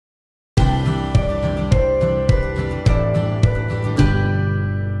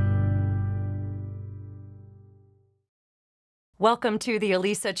Welcome to the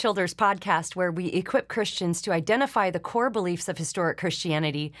Alisa Childers podcast, where we equip Christians to identify the core beliefs of historic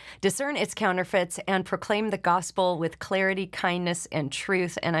Christianity, discern its counterfeits, and proclaim the gospel with clarity, kindness, and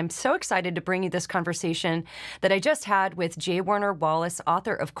truth. And I'm so excited to bring you this conversation that I just had with J. Warner Wallace,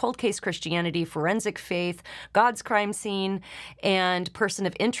 author of Cold Case Christianity, Forensic Faith, God's Crime Scene, and Person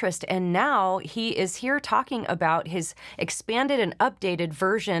of Interest. And now he is here talking about his expanded and updated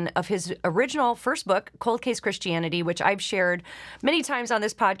version of his original first book, Cold Case Christianity, which I've shared many times on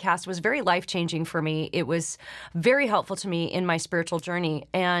this podcast, was very life-changing for me. It was very helpful to me in my spiritual journey,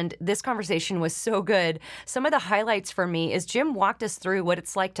 and this conversation was so good. Some of the highlights for me is Jim walked us through what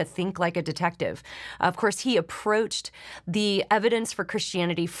it's like to think like a detective. Of course, he approached the evidence for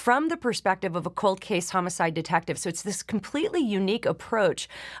Christianity from the perspective of a cold case homicide detective. So it's this completely unique approach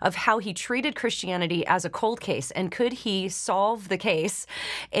of how he treated Christianity as a cold case, and could he solve the case?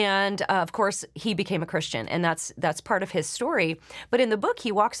 And of course, he became a Christian, and that's part of his story. But in the book,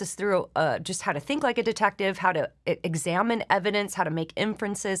 he walks us through just how to think like a detective, how to examine evidence, how to make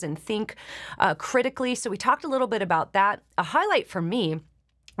inferences and think critically. So we talked a little bit about that. A highlight for me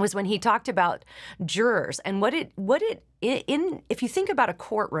was when he talked about jurors and if you think about a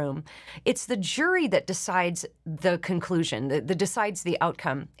courtroom, it's the jury that decides the conclusion, that decides the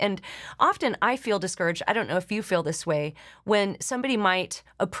outcome. And often I feel discouraged, I don't know if you feel this way, when somebody might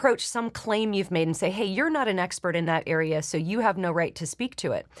approach some claim you've made and say, hey, you're not an expert in that area, so you have no right to speak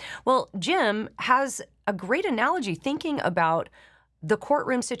to it. Well, Jim has a great analogy thinking about the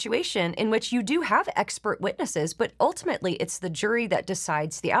courtroom situation in which you do have expert witnesses, but ultimately it's the jury that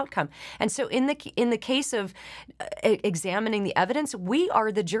decides the outcome. And so in the case of examining the evidence, we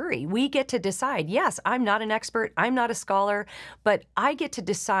are the jury. We get to decide, yes, I'm not an expert, I'm not a scholar, but I get to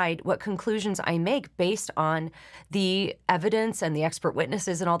decide what conclusions I make based on the evidence and the expert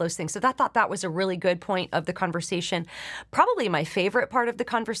witnesses and all those things. So I thought that was a really good point of the conversation. Probably my favorite part of the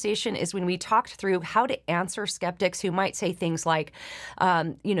conversation is when we talked through how to answer skeptics who might say things like,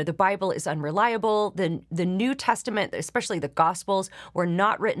 the Bible is unreliable. The New Testament, especially the Gospels, were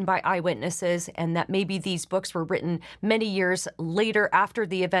not written by eyewitnesses, and that maybe these books were written many years later after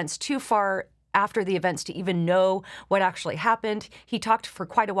the events, too far after the events to even know what actually happened. He talked for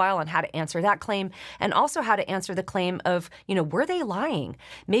quite a while on how to answer that claim, and also how to answer the claim of, were they lying?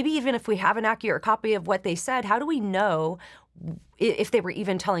 Maybe even if we have an accurate copy of what they said, how do we know if they were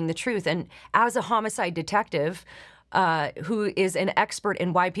even telling the truth? And as a homicide detective, who is an expert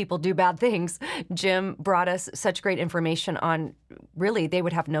in why people do bad things, Jim brought us such great information on really they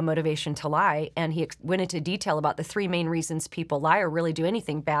would have no motivation to lie. And he went into detail about the three main reasons people lie or really do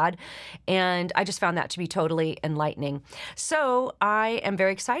anything bad. And I just found that to be totally enlightening. So I am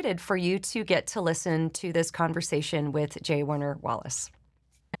very excited for you to get to listen to this conversation with J. Warner Wallace.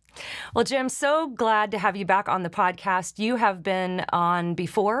 Well, Jim, so glad to have you back on the podcast. You have been on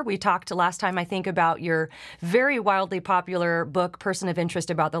before. We talked last time, I think, about your very wildly popular book, Person of Interest,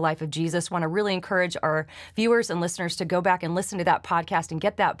 about the life of Jesus. Want to really encourage our viewers and listeners to go back and listen to that podcast and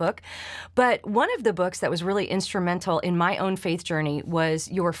get that book. But one of the books that was really instrumental in my own faith journey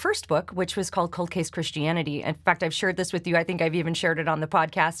was your first book, which was called Cold Case Christianity. In fact, I've shared this with you. I think I've even shared it on the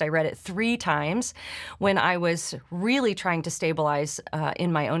podcast. I read it 3 times when I was really trying to stabilize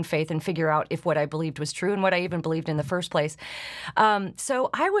in my own faith and figure out if what I believed was true and what I even believed in the first place. So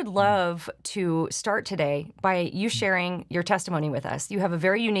I would love to start today by you sharing your testimony with us. You have a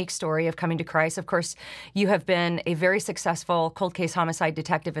very unique story of coming to Christ. Of course, you have been a very successful cold case homicide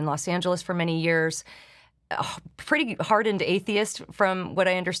detective in Los Angeles for many years. Pretty hardened atheist from what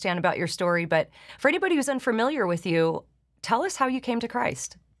I understand about your story. But for anybody who's unfamiliar with you, tell us how you came to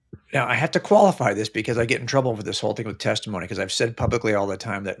Christ. Now, I have to qualify this because I get in trouble with this whole thing with testimony, because I've said publicly all the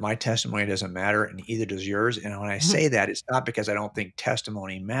time that my testimony doesn't matter and neither does yours. And when I say that, it's not because I don't think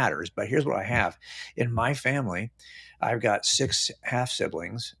testimony matters, but here's what I have. In my family, I've got 6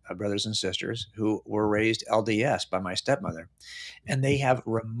 half-siblings, brothers and sisters, who were raised LDS by my stepmother. And they have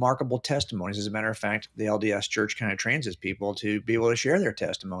remarkable testimonies. As a matter of fact, the LDS church kind of trains its people to be able to share their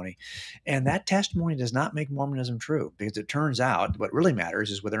testimony. And that testimony does not make Mormonism true, because it turns out what really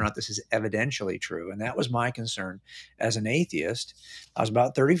matters is whether or not this is evidentially true. And that was my concern as an atheist. I was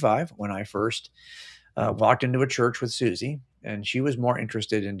about 35 when I first walked into a church with Susie, and she was more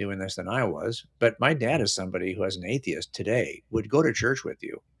interested in doing this than I was. But my dad is somebody who, as an atheist today, would go to church with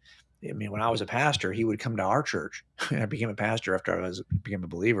you. I mean, when I was a pastor, he would come to our church. I became a pastor after I became a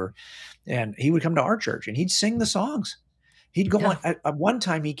believer. And he would come to our church and he'd sing the songs. He'd go on. At one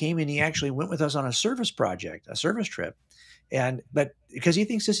time he came and he actually went with us on a service project, a service trip. But because he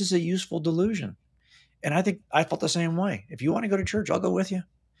thinks this is a useful delusion. And I think I felt the same way. If you want to go to church, I'll go with you.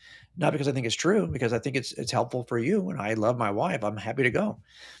 Not because I think it's true, because I think it's helpful for you, and I love my wife. I'm happy to go.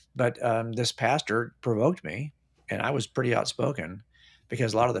 But this pastor provoked me, and I was pretty outspoken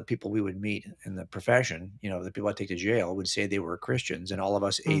because a lot of the people we would meet in the profession, the people I take to jail, would say they were Christians, and all of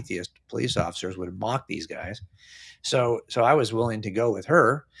us Mm. atheist police officers would mock these guys. So I was willing to go with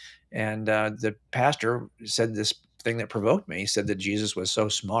her, and the pastor said this thing that provoked me. He said that Jesus was so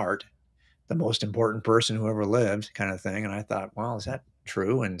smart, the most important person who ever lived, kind of thing. And I thought, well, is that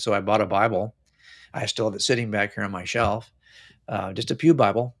true? And so I bought a Bible. I still have it sitting back here on my shelf, just a pew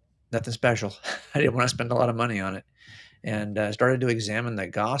Bible, nothing special. I didn't want to spend a lot of money on it, and started to examine the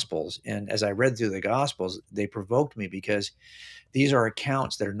Gospels. And as I read through the Gospels, they provoked me because these are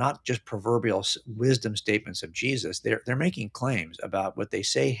accounts that are not just proverbial wisdom statements of Jesus. They're making claims about what they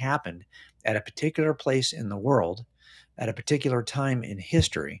say happened at a particular place in the world, at a particular time in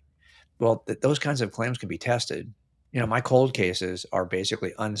history. Well, those kinds of claims can be tested. My cold cases are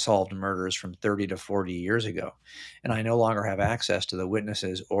basically unsolved murders from 30 to 40 years ago. And I no longer have access to the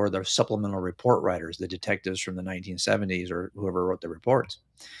witnesses or the supplemental report writers, the detectives from the 1970s or whoever wrote the reports.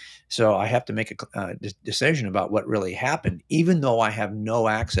 So I have to make a decision about what really happened, even though I have no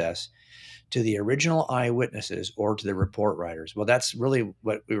access to the original eyewitnesses or to the report writers. Well, that's really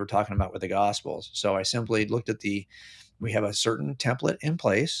what we were talking about with the Gospels. So I simply looked at we have a certain template in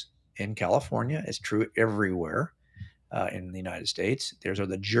place in California. It's true everywhere in the United States. Those are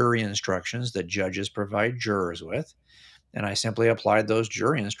the jury instructions that judges provide jurors with. And I simply applied those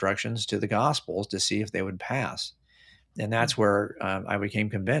jury instructions to the Gospels to see if they would pass. And that's where I became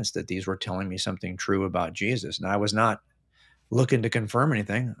convinced that these were telling me something true about Jesus. And I was not looking to confirm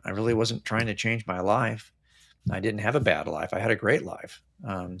anything. I really wasn't trying to change my life. I didn't have a bad life. I had a great life.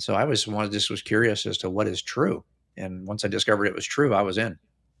 So I just was curious as to what is true. And once I discovered it was true, I was in.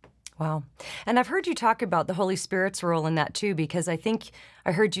 Wow. And I've heard you talk about the Holy Spirit's role in that too, because I think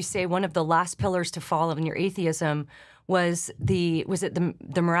I heard you say one of the last pillars to fall in your atheism was the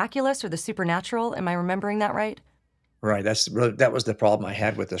miraculous or the supernatural? Am I remembering that right? Right. That was the problem I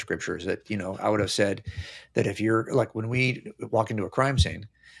had with the scriptures, that, I would have said that if you're like, when we walk into a crime scene,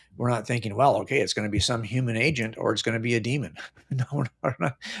 we're not thinking, well, okay, it's going to be some human agent or it's going to be a demon. No, we're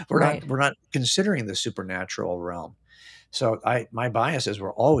not, we're Right. not, we're not considering the supernatural realm. So my biases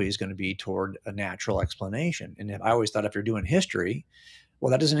were always going to be toward a natural explanation. And I always thought, if you're doing history,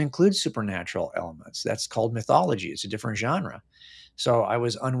 well, that doesn't include supernatural elements. That's called mythology. It's a different genre. So I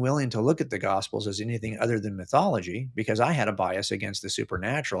was unwilling to look at the Gospels as anything other than mythology because I had a bias against the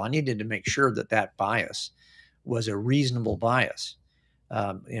supernatural. I needed to make sure that that bias was a reasonable bias.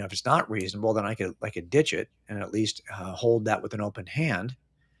 If it's not reasonable, then I could ditch it and at least hold that with an open hand.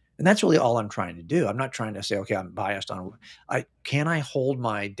 And that's really all I'm trying to do. I'm not trying to say, okay, I'm biased on. Can I hold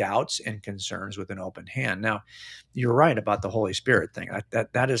my doubts and concerns with an open hand? Now, you're right about the Holy Spirit thing.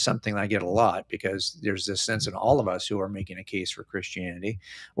 That is something I get a lot, because there's this sense in all of us who are making a case for Christianity.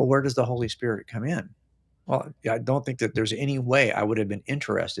 Well, where does the Holy Spirit come in? Well, I don't think that there's any way I would have been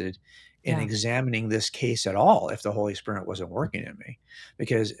interested in Yeah. examining this case at all if the Holy Spirit wasn't working in me,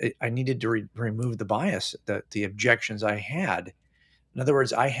 because I needed to remove the bias, the objections I had. In other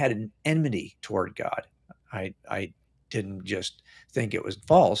words, I had an enmity toward God. I didn't just think it was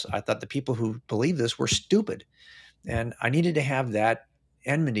false. I thought the people who believed this were stupid. And I needed to have that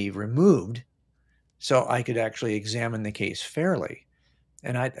enmity removed so I could actually examine the case fairly.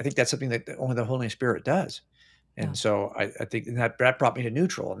 And I think that's something that only the Holy Spirit does. Yeah. And so I think that brought me to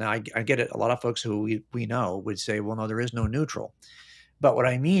neutral. Now, I get it. A lot of folks who we know would say, well, no, there is no neutral. But what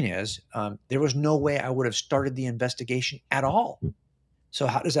I mean is, there was no way I would have started the investigation at all. So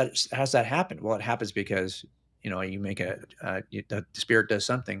how does that happen? Well, it happens because, you make the Spirit does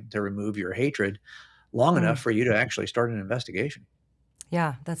something to remove your hatred long enough Mm. for you to actually start an investigation.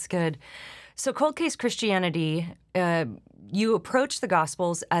 Yeah, that's good. So, cold case Christianity, you approach the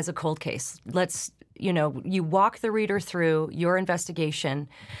Gospels as a cold case. You walk the reader through your investigation.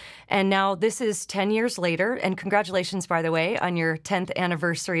 And now this is 10 years later. And congratulations, by the way, on your 10th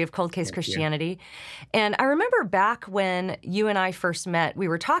anniversary of Cold Case Thank you. Christianity. And I remember back when you and I first met, we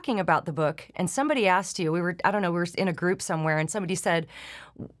were talking about the book, and somebody asked you, we were in a group somewhere, and somebody said,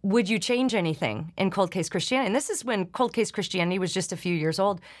 would you change anything in Cold Case Christianity? And this is when Cold Case Christianity was just a few years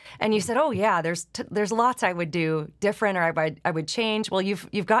old. And you said, oh, yeah, there's lots I would do different, or I would change. Well,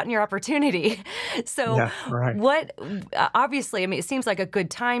 you've gotten your opportunity. So Yeah, right. obviously, I mean, it seems like a good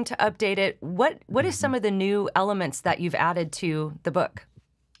time to update it. What is some of the new elements that you've added to the book?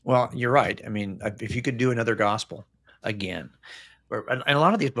 Well, you're right. I mean, if you could do another gospel again, and a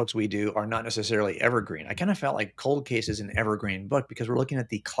lot of these books we do are not necessarily evergreen. I kind of felt like Cold Case is an evergreen book because we're looking at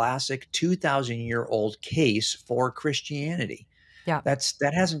the classic 2,000-year-old case for Christianity. Yeah.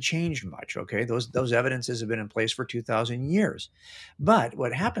 That hasn't changed much, okay? Those evidences have been in place for 2,000 years. But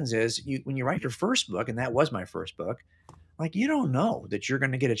what happens is when you write your first book, and that was my first book, like, you don't know that you're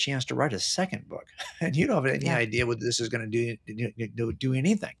gonna get a chance to write a second book, and you don't have any Yeah. idea what this is gonna do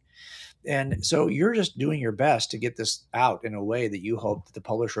anything. And so you're just doing your best to get this out in a way that you hope that the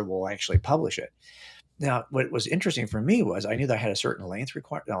publisher will actually publish it. Now, what was interesting for me was I knew that I had a certain length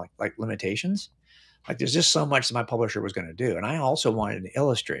like limitations. Like there's just so much that my publisher was going to do. And I also wanted to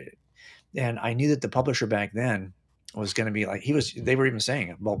illustrate it. And I knew that the publisher back then was going to be like, they were even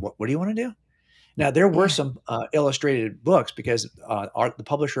saying, well, what do you want to do? Now, there were Yeah. some illustrated books because the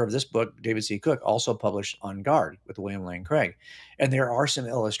publisher of this book, David C. Cook, also published On Guard with William Lane Craig. And there are some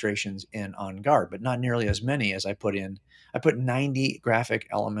illustrations in On Guard, but not nearly as many as I put in. I put 90 graphic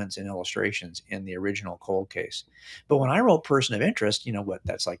elements and illustrations in the original Cold Case. But when I wrote Person of Interest,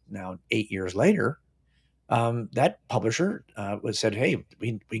 that's like now 8 years later, that publisher said, "Hey,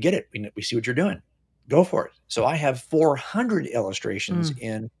 we get it. We see what you're doing. Go for it." So I have 400 illustrations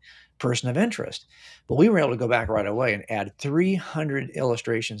in Person of Interest, but we were able to go back right away and add 300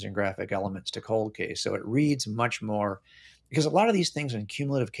 illustrations and graphic elements to Cold Case. So it reads much more because a lot of these things in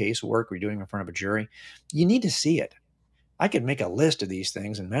cumulative case work we're doing in front of a jury, you need to see it. I could make a list of these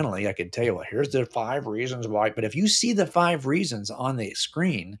things and mentally I could tell you, well, here's the 5 reasons why. But if you see the 5 reasons on the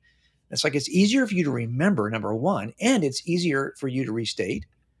screen, it's easier for you to remember, number one, and it's easier for you to restate.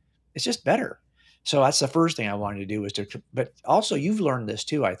 It's just better. So that's the first thing I wanted to do but also you've learned this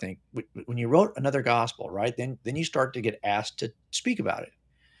too, I think, when you wrote Another Gospel, right? Then you start to get asked to speak about it.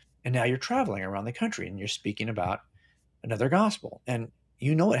 And now you're traveling around the country and you're speaking about Another Gospel. And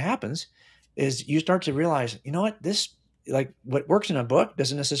what happens is you start to realize, you know what, what works in a book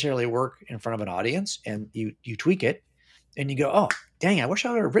doesn't necessarily work in front of an audience, and you tweak it and you go, oh, dang, I wish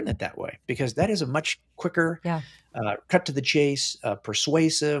I would have written it that way, because that is a much quicker, Yeah. cut to the chase,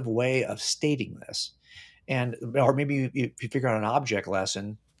 persuasive way of stating this. Or maybe you figure out an object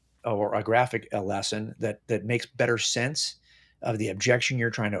lesson or a graphic lesson that makes better sense of the objection you're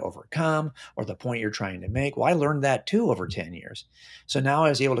trying to overcome or the point you're trying to make. Well, I learned that too over 10 years. So now I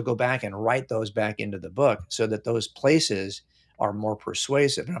was able to go back and write those back into the book so that those places are more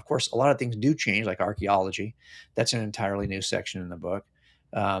persuasive. And of course, a lot of things do change, like archaeology. That's an entirely new section in the book.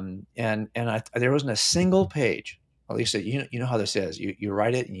 There wasn't a single page. Alisa, you know how this is. You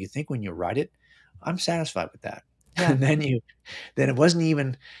write it and you think when you write it, I'm satisfied with that. Yeah. And then it wasn't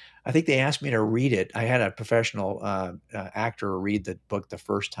even, I think they asked me to read it. I had a professional actor read the book the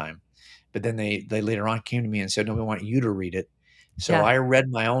first time, but then they later on came to me and said, no, we want you to read it. So Yeah. I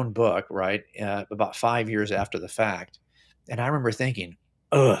read my own book, right, about 5 years after the fact. And I remember thinking,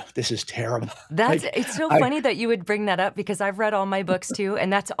 ugh, this is terrible. It's so funny that you would bring that up, because I've read all my books too,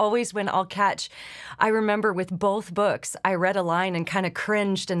 and that's always when I remember with both books, I read a line and kind of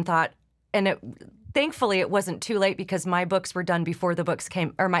cringed and thought, thankfully it wasn't too late, because my books were done before the books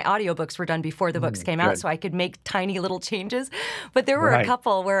came, or my audiobooks were done before the books came out, so I could make tiny little changes. But there were a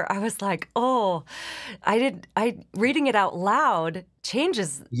couple where I was like, oh, reading it out loud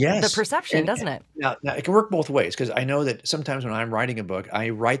changes the perception, doesn't it? Now it can work both ways, because I know that sometimes when I'm writing a book, I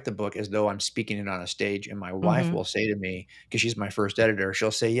write the book as though I'm speaking it on a stage, and my wife will say to me, because she's my first editor, she'll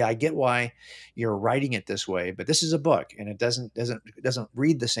say, "Yeah, I get why you're writing it this way, but this is a book, and it doesn't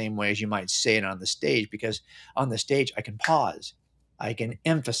read the same way as you might say it on the stage, because on the stage I can pause, I can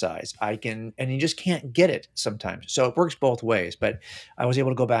emphasize, and you just can't get it sometimes." So it works both ways. But I was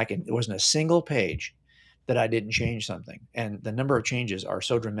able to go back, and there wasn't a single page that I didn't change something. And the number of changes are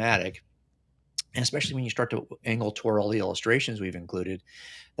so dramatic, and especially when you start to angle toward all the illustrations we've included,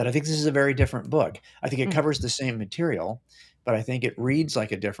 that I think this is a very different book. I think it covers the same material, but I think it reads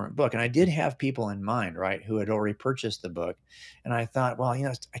like a different book. And I did have people in mind, right, who had already purchased the book. And I thought, well,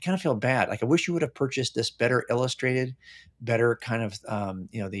 I kind of feel bad. Like, I wish you would have purchased this better illustrated, better kind of,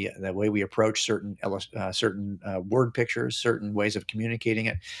 the way we approach certain word pictures, certain ways of communicating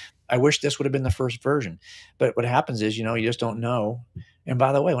it. I wish this would have been the first version. But what happens is, you just don't know. And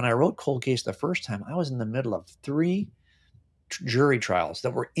by the way, when I wrote Cold Case the first time, I was in the middle of 3 jury trials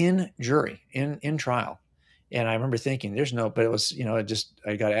that were in trial. And I remember thinking, but it was,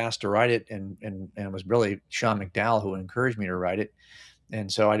 I got asked to write it, and it was really Sean McDowell who encouraged me to write it. And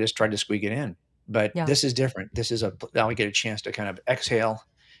so I just tried to squeak it in. But this is different. Now we get a chance to kind of exhale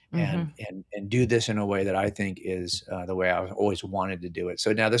and do this in a way that I think is the way I always wanted to do it.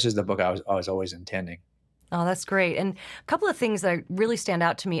 So now this is the book I was always intending. Oh, that's great. And a couple of things that really stand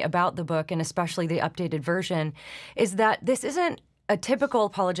out to me about the book, and especially the updated version, is that this isn't a typical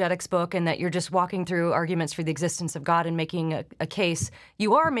apologetics book and that you're just walking through arguments for the existence of God and making a case.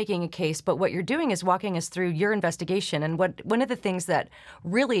 You are making a case, but what you're doing is walking us through your investigation. And one of the things that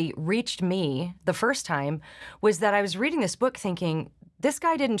really reached me the first time was that I was reading this book thinking, this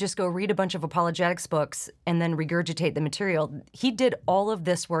guy didn't just go read a bunch of apologetics books and then regurgitate the material. He did all of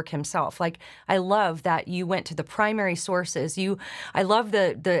this work himself. Like, I love that you went to the primary sources. I love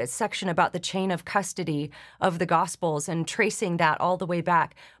the section about the chain of custody of the Gospels and tracing that all the way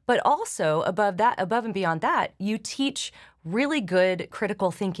back. But also, above and beyond that, you teach really good critical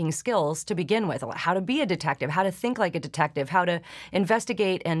thinking skills to begin with, how to be a detective, how to think like a detective, how to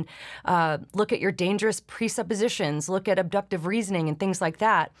investigate and look at your dangerous presuppositions, look at abductive reasoning and things like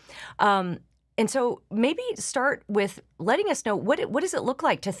that. And so maybe start with letting us know what does it look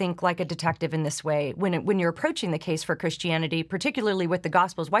like to think like a detective in this way when you're approaching the case for Christianity, particularly with the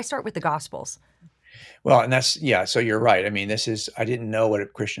Gospels. Why start with the Gospels? Well, and yeah, so you're right. I mean, I didn't know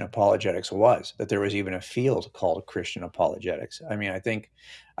what Christian apologetics was, that there was even a field called Christian apologetics. I mean, I think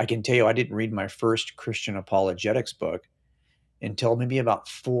I can tell you, I didn't read my first Christian apologetics book until maybe about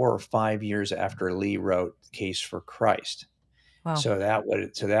 4 or 5 years after Lee wrote Case for Christ. Wow. So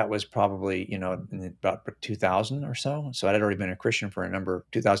that was probably, in about 2000 or so. So I'd already been a Christian for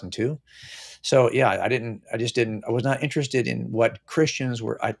 2002. So yeah, I was not interested in what Christians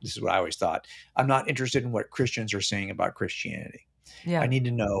were. This is what I always thought. I'm not interested in what Christians are saying about Christianity. Yeah. I need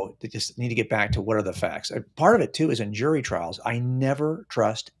to know, just need to get back to what are the facts. Part of it too is in jury trials, I never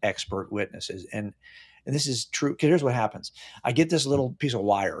trust expert witnesses. And this is true, because here's what happens. I get this little piece of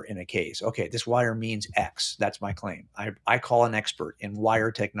wire in a case. Okay, this wire means X. That's my claim. I call an expert in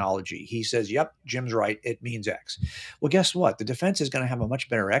wire technology. He says, yep, Jim's right. It means X. Well, guess what? The defense is going to have a much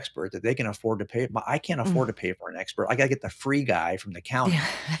better expert that they can afford to pay. I can't afford to pay for an expert. I got to get the free guy from the county.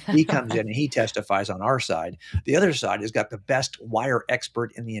 He comes in and he testifies on our side. The other side has got the best wire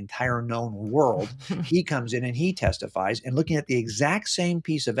expert in the entire known world. He comes in and he testifies. And looking at the exact same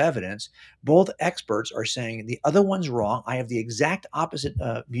piece of evidence, both experts are saying the other one's wrong. I have the exact opposite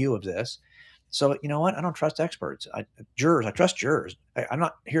view of this. So you know what? I don't trust experts. I trust jurors. I'm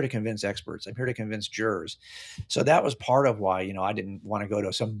not here to convince experts. I'm here to convince jurors. So that was part of why, I didn't want to go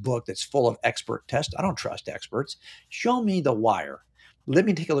to some book that's full of expert tests. I don't trust experts. Show me the wire. Let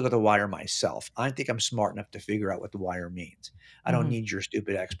me take a look at the wire myself. I think I'm smart enough to figure out what the wire means. I don't need your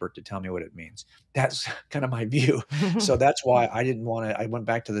stupid expert to tell me what it means. That's kind of my view. So that's why I didn't want to, I went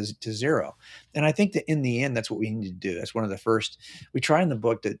back to zero. And I think that in the end, that's what we need to do. That's one of the first, we try in the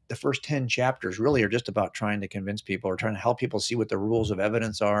book that the first 10 chapters really are just about trying to convince people or trying to help people see what the rules of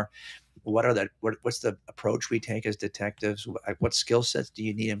evidence are. What's the approach we take as detectives? What skill sets do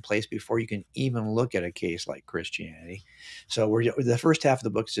you need in place before you can even look at a case like Christianity? So the first half of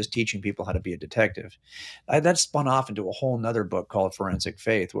the book is just teaching people how to be a detective. That spun off into a whole nother book called Forensic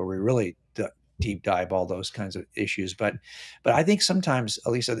Faith, where we really deep dive all those kinds of issues. But I think sometimes,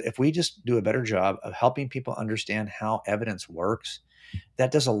 Alisa, if we just do a better job of helping people understand how evidence works,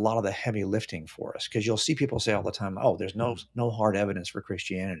 that does a lot of the heavy lifting for us. Because you'll see people say all the time, oh, there's no hard evidence for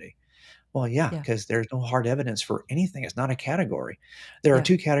Christianity. Well, yeah, because there's no hard evidence for anything. It's not a category. There are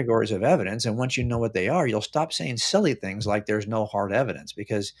two categories of evidence. And once you know what they are, you'll stop saying silly things like there's no hard evidence,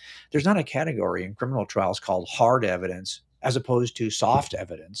 because there's not a category in criminal trials called hard evidence as opposed to soft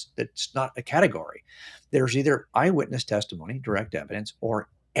evidence. That's not a category. There's either eyewitness testimony, direct evidence, or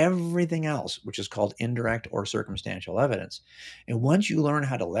everything else, which is called indirect or circumstantial evidence. And once you learn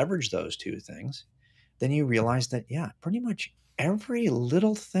how to leverage those two things, then you realize that, pretty much every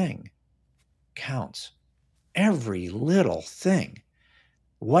little thing counts. Every little thing.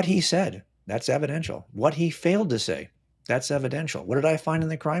 What he said, that's evidential. What he failed to say, that's evidential. What did I find in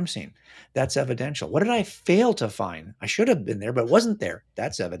the crime scene? That's evidential. What did I fail to find? I should have been there, but wasn't there.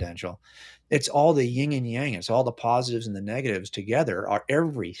 That's evidential. It's all the yin and yang. It's all the positives and the negatives together.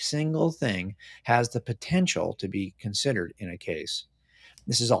 Every single thing has the potential to be considered in a case.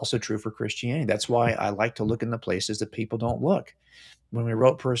 This is also true for Christianity. That's why I like to look in the places that people don't look. When we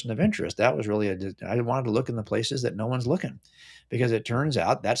wrote Person of Interest, that was really I wanted to look in the places that no one's looking, because it turns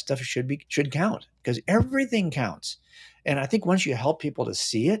out that stuff should count, because everything counts. And I think once you help people to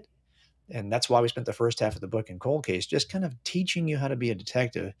see it, and that's why we spent the first half of the book in Cold Case, just kind of teaching you how to be a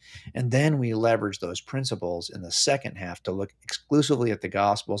detective. And then we leverage those principles in the second half to look exclusively at the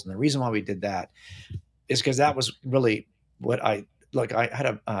Gospels. And the reason why we did that is because that was really what I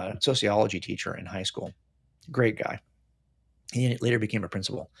had a sociology teacher in high school, great guy. He later became a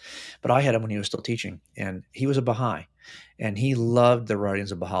principal, but I had him when he was still teaching, and he was a Baha'i, and he loved the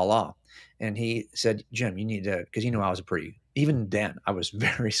writings of Baha'u'llah. And he said, Jim, you need to, because he knew I was a pretty even then, I was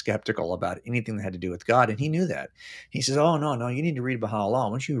very skeptical about anything that had to do with God, and he knew that. He says, "Oh, no, no, you need to read Baha'u'llah.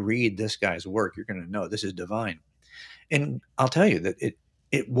 Once you read this guy's work, you're gonna know this is divine." And I'll tell you that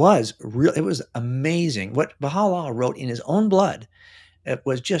it was real. It was amazing what Baha'u'llah wrote in his own blood. It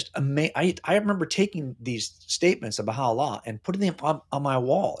was just amazing. I remember taking these statements of Baha'u'llah and putting them on my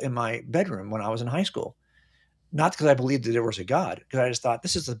wall in my bedroom when I was in high school. Not because I believed that there was a God, because I just thought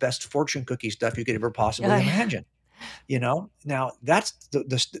this is the best fortune cookie stuff you could ever possibly imagine. Now that's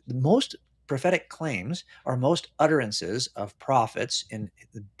the most prophetic claims or most utterances of prophets in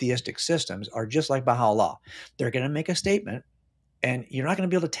the theistic systems are just like Baha'u'llah. They're going to make a statement, and you're not going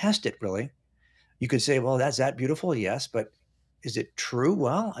to be able to test it really. You could say, well, that's that beautiful. Yes. But is it true?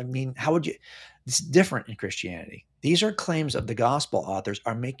 Well, I mean, how would you, it's different in Christianity. These are claims of the gospel authors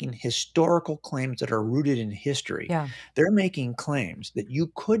are making historical claims that are rooted in history. Yeah. They're making claims that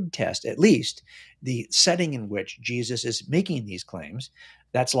you could test at least the setting in which Jesus is making these claims.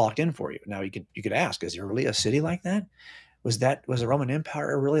 That's locked in for you. Now you could ask, is there really a city like that? Was the Roman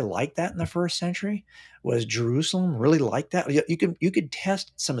Empire really like that in the first century? Was Jerusalem really like that? You could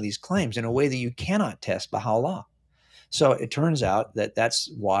test some of these claims in a way that you cannot test Baha'u'llah. So it turns out that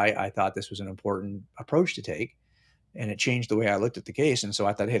that's why I thought this was an important approach to take, and it changed the way I looked at the case. And so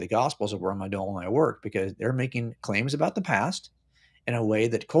I thought, hey, the Gospels are where I'm going to do all my work because they're making claims about the past in a way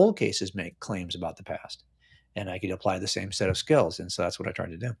that cold cases make claims about the past, and I could apply the same set of skills. And so that's what I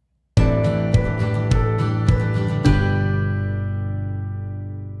tried to do.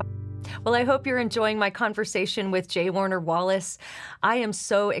 Well, I hope you're enjoying my conversation with J. Warner Wallace. I am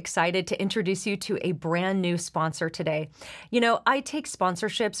so excited to introduce you to a brand new sponsor today. I take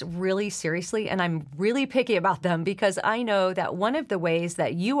sponsorships really seriously, and I'm really picky about them because I know that one of the ways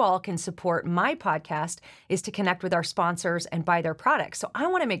that you all can support my podcast is to connect with our sponsors and buy their products. So I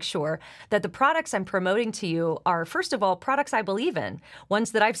want to make sure that the products I'm promoting to you are, first of all, products I believe in,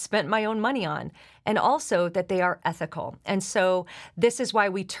 ones that I've spent my own money on, and also that they are ethical. And so this is why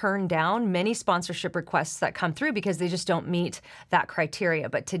we turn down many sponsorship requests that come through because they just don't meet that criteria.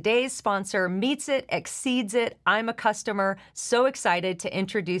 But today's sponsor meets it, exceeds it. I'm a customer, so excited to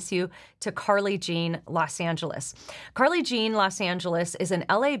introduce you to Carly Jean Los Angeles. Carly Jean Los Angeles is an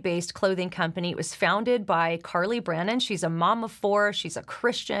LA-based clothing company. It was founded by Carly Brannon. She's a mom of 4. She's a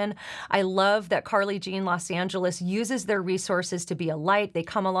Christian. I love that Carly Jean Los Angeles uses their resources to be a light. They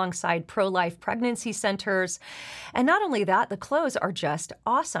come alongside pro-life pregnancy centers. And not only that, the clothes are just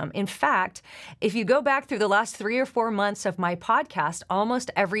awesome. In fact, if you go back through the last 3 or 4 months of my podcast, almost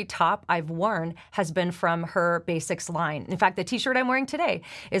every top I've worn has been from her Basics line. In fact, the t-shirt I'm wearing today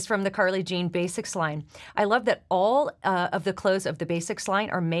is from the Carly Jean Basics line. I love that all of the clothes of the Basics line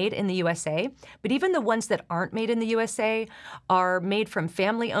are made in the USA, but even the ones that aren't made in the USA are made from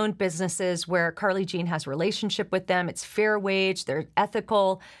family-owned businesses where Carly Jean has relationship with them. It's fair wage, they're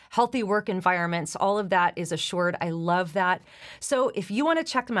ethical, healthy work environments. All of that is assured. I love that. So if you want to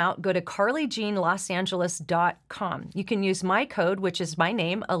check them out, go to carlyjeanlosangeles.com. You can use my code, which is my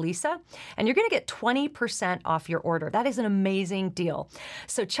name, Alisa, and you're going to get 20% off your order. That is an amazing deal.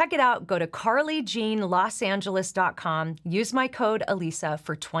 So check it out. Go to carlyjeanlosangeles.com. Use my code, Alisa,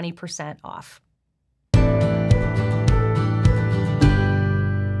 for 20% off.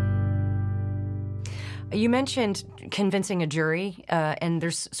 You mentioned convincing a jury, and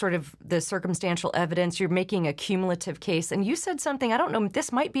there's sort of the circumstantial evidence. You're making a cumulative case. And you said something, I don't know,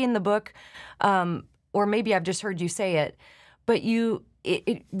 this might be in the book, or maybe I've just heard you say it, but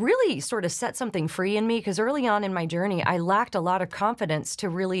it really sort of set something free in me because early on in my journey, I lacked a lot of confidence to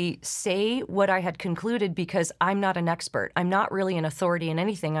really say what I had concluded because I'm not an expert. I'm not really an authority in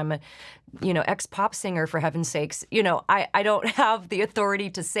anything. I'm a ex-pop singer, for heaven's sakes. I don't have the authority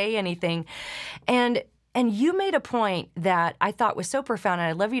to say anything. And you made a point that I thought was so profound, and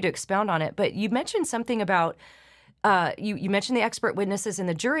I'd love you to expound on it. But you mentioned something about, you mentioned the expert witnesses in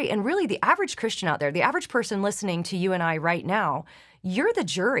the jury, and really the average Christian out there, the average person listening to you and I right now, you're the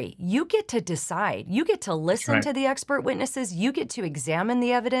jury. You get to decide. You get to listen to the expert witnesses. You get to examine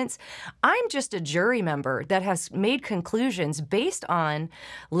the evidence. I'm just a jury member that has made conclusions based on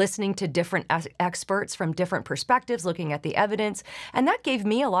listening to different experts from different perspectives, looking at the evidence. And that gave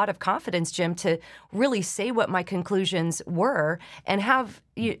me a lot of confidence, Jim, to really say what my conclusions were and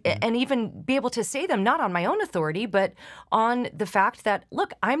and even be able to say them not on my own authority, but on the fact that,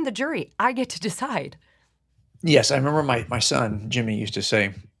 look, I'm the jury. I get to decide. Yes, I remember my son, Jimmy, used to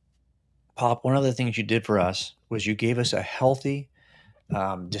say, "Pop, one of the things you did for us was you gave us a healthy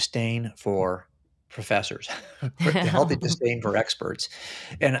disdain for professors, a healthy disdain for experts."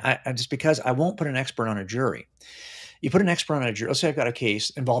 And I just because I won't put an expert on a jury. You put an expert on a jury. Let's say I've got a case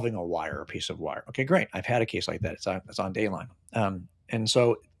involving a wire, a piece of wire. Okay, great. I've had a case like that. It's on Dayline. And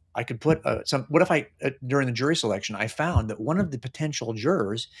so I could put what if during the jury selection, I found that one of the potential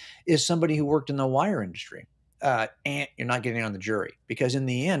jurors is somebody who worked in the wire industry. And you're not getting on the jury, because in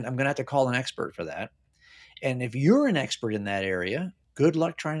the end, I'm going to have to call an expert for that. And if you're an expert in that area, good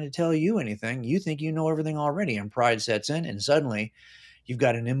luck trying to tell you anything. You think you know everything already, and pride sets in, and suddenly you've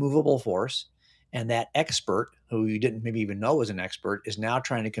got an immovable force. And that expert, who you didn't maybe even know was an expert, is now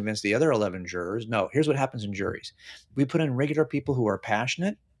trying to convince the other 11 jurors. No, here's what happens in juries. We put in regular people who are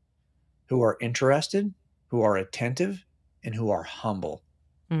passionate, who are interested, who are attentive, and who are humble.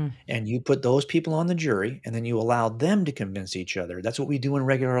 And you put those people on the jury, and then you allow them to convince each other. That's what we do in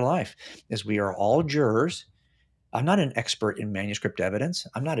regular life, is we are all jurors. I'm not an expert in manuscript evidence.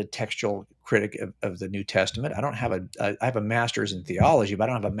 I'm not a textual critic of the New Testament. I have a master's in theology, but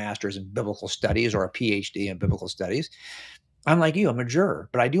I don't have a master's in biblical studies or a PhD in biblical studies. I'm like you, I'm a juror,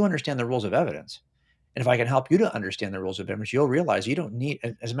 but I do understand the rules of evidence. And if I can help you to understand the rules of evidence, you'll realize you don't need,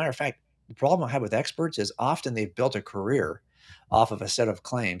 as a matter of fact, the problem I have with experts is often they've built a career off of a set of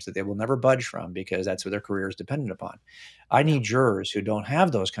claims that they will never budge from, because that's what their career is dependent upon. I need jurors who don't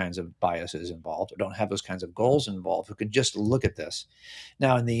have those kinds of biases involved, or don't have those kinds of goals involved, who can just look at this.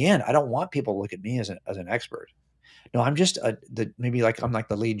 Now, in the end, I don't want people to look at me as an expert. No, I'm just maybe like I'm like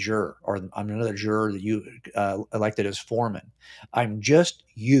the lead juror, or I'm another juror that you elected as foreman. I'm just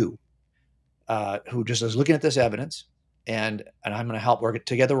you, who just is looking at this evidence, and I'm going to help work it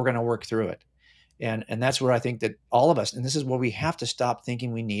together. We're going to work through it. And that's where I think that all of us, and this is where we have to stop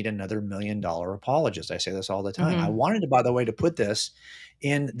thinking we need another $1 million apologist. I say this all the time. I wanted to, by the way, to put this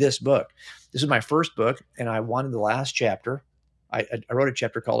in this book. This is my first book, and I wanted the last chapter. I wrote a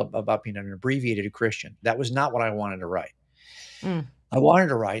chapter called about being an abbreviated Christian. That was not what I wanted to write. I wanted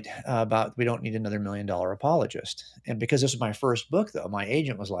to write about we don't need another $1 million apologist. And because this was my first book, though, my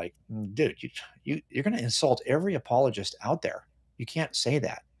agent was like, dude, you're going to insult every apologist out there. You can't say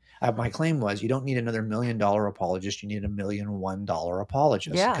that. My claim was, you don't need another $1 million apologist. You need $1 million $1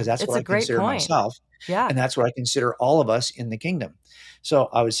 apologist, because that's what I consider myself. Yeah. And that's what I consider all of us in the kingdom. So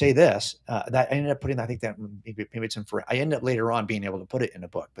I would say this, that I ended up putting, I think that maybe it's I ended up later on being able to put it in a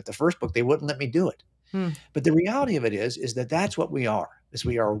book, but the first book, they wouldn't let me do it. But the reality of it is that that's what we are, is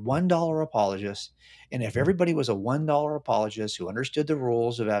we are $1 apologists. And if everybody was a $1 apologist who understood the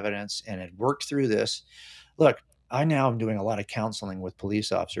rules of evidence and had worked through this, look, I now am doing a lot of counseling with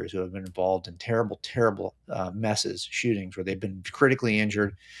police officers who have been involved in terrible, terrible messes, shootings where they've been critically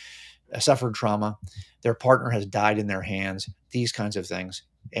injured, suffered trauma. Their partner has died in their hands, these kinds of things.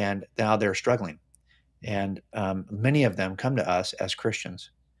 And now they're struggling. And many of them come to us as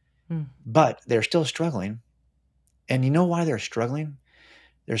Christians, but they're still struggling. And you know why they're struggling?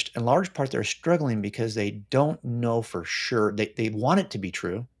 In large part, they're struggling because they don't know for sure. They want it to be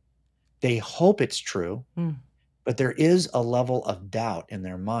true. They hope it's true. But there is a level of doubt in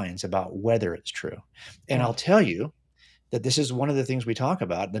their minds about whether it's true. And I'll tell you that this is one of the things we talk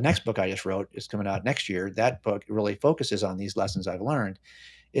about. The next book I just wrote is coming out next year. That book really focuses on these lessons I've learned,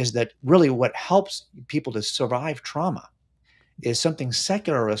 is that really what helps people to survive trauma is something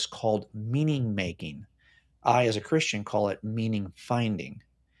secularists called meaning making. I, as a Christian, call it meaning finding.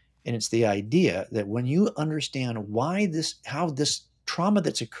 And it's the idea that when you understand how this trauma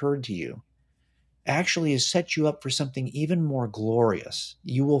that's occurred to you actually has set you up for something even more glorious,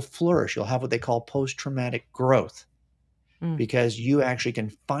 you will flourish. You'll have what they call post-traumatic growth, because you actually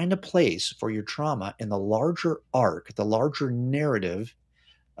can find a place for your trauma in the larger arc, the larger narrative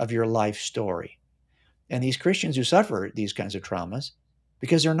of your life story. And these Christians who suffer these kinds of traumas,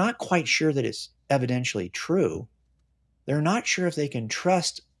 because they're not quite sure that it's evidentially true, they're not sure if they can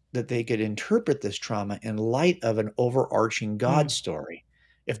trust that they could interpret this trauma in light of an overarching God story,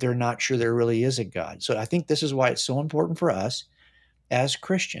 if they're not sure there really is a God. So I think this is why it's so important for us as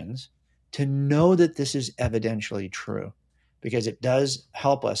Christians to know that this is evidentially true, because it does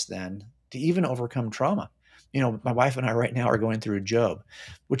help us then to even overcome trauma. You know, my wife and I right now are going through Job,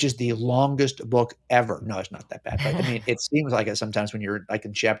 which is the longest book ever. No, it's not that bad. But I mean, it seems like it sometimes when you're like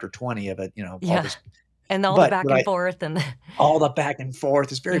in chapter 20 of it, all this. And all the back and forth. All the back and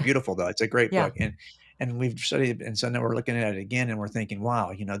forth. It's very beautiful, though. It's a great book. And we've studied it, and so now we're looking at it again, and we're thinking,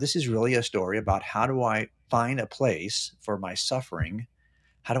 wow, this is really a story about how do I find a place for my suffering?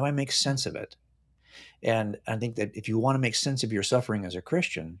 How do I make sense of it? And I think that if you want to make sense of your suffering as a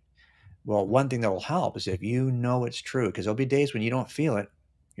Christian, well, one thing that will help is if you know it's true, because there'll be days when you don't feel it,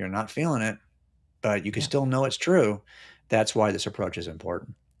 you're not feeling it, but you can still know it's true. That's why this approach is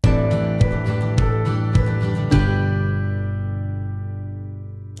important.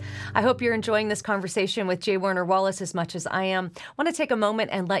 I hope you're enjoying this conversation with J. Warner Wallace as much as I am. I want to take a moment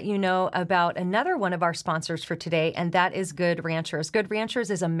and let you know about another one of our sponsors for today, and that is Good Ranchers. Good Ranchers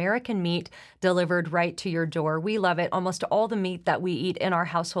is American meat delivered right to your door. We love it. Almost all the meat that we eat in our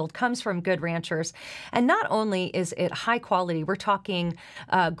household comes from Good Ranchers. And not only is it high quality, we're talking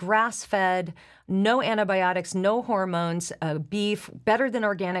grass-fed, no antibiotics, no hormones, beef, better than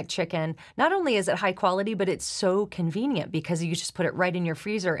organic chicken. Not only is it high quality, but it's so convenient because you just put it right in your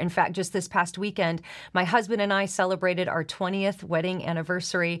freezer. In fact, just this past weekend, my husband and I celebrated our 20th wedding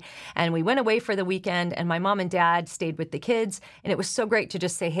anniversary, and we went away for the weekend, and my mom and dad stayed with the kids, and it was so great to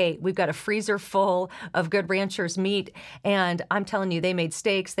just say, hey, we've got a freezer full of Good Ranchers meat, and I'm telling you, they made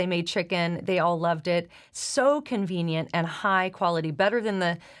steaks, they made chicken, they all loved it. So convenient and high quality, better than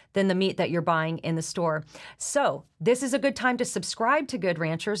the meat that you're buying in the store. So this is a good time to subscribe to Good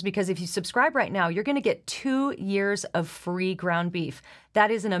Ranchers, because if you subscribe right now, you're going to get 2 years of free ground beef. That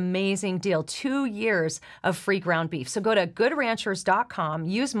is an amazing deal. 2 years of free ground beef. So go to goodranchers.com,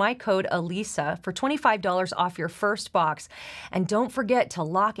 use my code Alisa for $25 off your first box. And don't forget to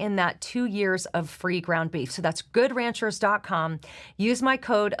lock in that 2 years of free ground beef. So that's goodranchers.com. Use my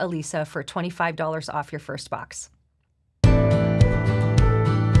code Alisa for $25 off your first box.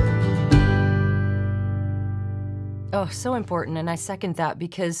 Oh, so important. And I second that,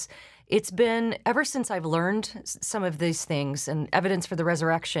 because it's been, ever since I've learned some of these things and evidence for the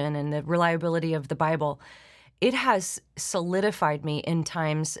resurrection and the reliability of the Bible, it has solidified me in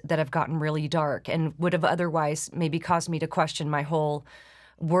times that have gotten really dark and would have otherwise maybe caused me to question my whole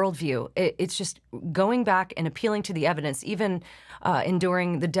worldview. It's just going back and appealing to the evidence, even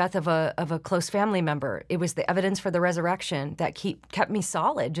enduring the death of a close family member. It was the evidence for the resurrection that kept me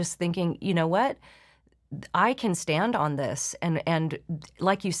solid, just thinking, you know what? I can stand on this. And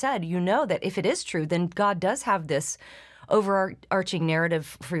like you said, you know that if it is true, then God does have this overarching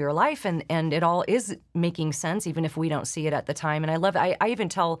narrative for your life, and it all is making sense, even if we don't see it at the time. And I love it. I even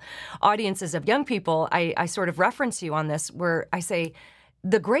tell audiences of young people, I sort of reference you on this, where I say,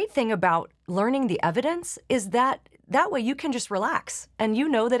 the great thing about learning the evidence is that way you can just relax, and you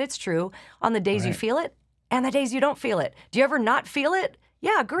know that it's true on the days you feel it and the days you don't feel it. Do you ever not feel it?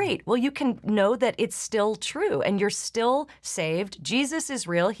 Yeah, great. Well, you can know that it's still true and you're still saved. Jesus is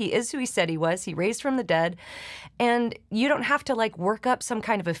real. He is who he said he was. He raised from the dead. And you don't have to work up some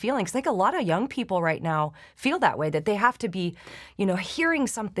kind of a feeling. 'Cause I think a lot of young people right now feel that way, that they have to be, hearing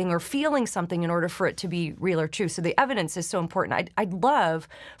something or feeling something in order for it to be real or true. So the evidence is so important. I'd love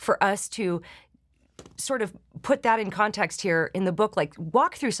for us to sort of put that in context here in the book,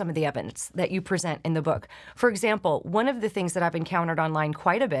 walk through some of the evidence that you present in the book. For example, one of the things that I've encountered online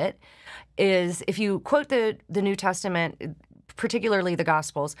quite a bit is if you quote the New Testament, particularly the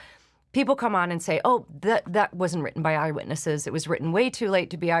Gospels, people come on and say, oh, that wasn't written by eyewitnesses. It was written way too late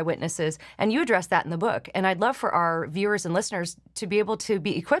to be eyewitnesses. And you address that in the book. And I'd love for our viewers and listeners to be able to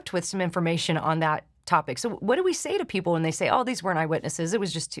be equipped with some information on that topic. So what do we say to people when they say, oh, these weren't eyewitnesses, it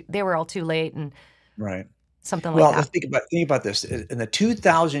was just they were all too late, and Right. something like Well, that? let's think about this. In the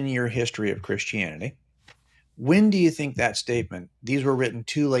 2,000-year history of Christianity, when do you think that statement, these were written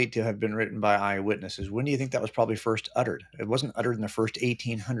too late to have been written by eyewitnesses, when do you think that was probably first uttered? It wasn't uttered in the first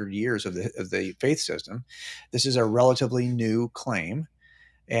 1,800 years of the faith system. This is a relatively new claim.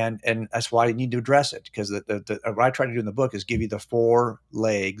 And that's why you need to address it, because what I try to do in the book is give you the 4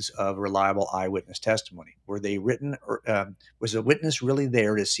 legs of reliable eyewitness testimony. Were they written, or was a witness really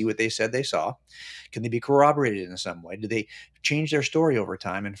there to see what they said they saw? Can they be corroborated in some way? Do they change their story over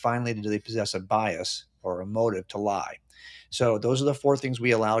time? And finally, do they possess a bias or a motive to lie? So those are the 4 things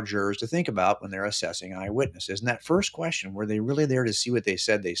we allow jurors to think about when they're assessing eyewitnesses. And that first question, were they really there to see what they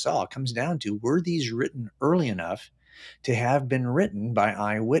said they saw, comes down to, were these written early enough to have been written by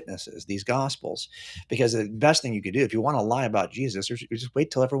eyewitnesses, these Gospels? Because the best thing you could do, if you want to lie about Jesus, is just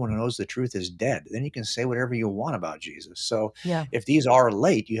wait till everyone knows the truth is dead. Then you can say whatever you want about Jesus. So if these are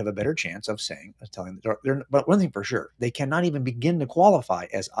late, you have a better chance of telling the truth. But one thing for sure, they cannot even begin to qualify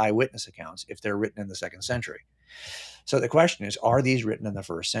as eyewitness accounts if they're written in the 2nd century. So the question is, are these written in the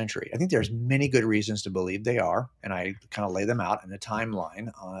 1st century? I think there's many good reasons to believe they are, and I kind of lay them out in a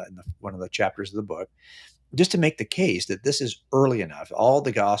timeline in one of the chapters of the book, just to make the case that this is early enough. All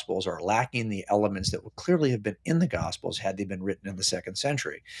the Gospels are lacking the elements that would clearly have been in the Gospels had they been written in the 2nd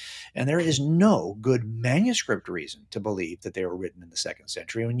century. And there is no good manuscript reason to believe that they were written in the 2nd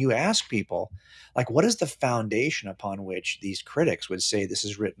century. When you ask people, what is the foundation upon which these critics would say this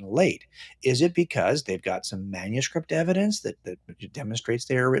is written late? Is it because they've got some manuscript evidence that demonstrates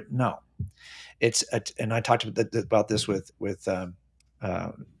they are written? No. And I talked about this with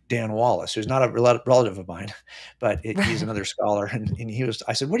Dan Wallace, who's not a relative of mine, but he's Right. another scholar. And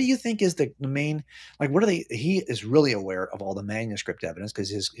I said, what do you think is the main, like, what are they, he is really aware of all the manuscript evidence because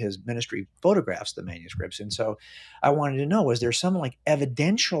his ministry photographs the manuscripts. And so I wanted to know, is there some like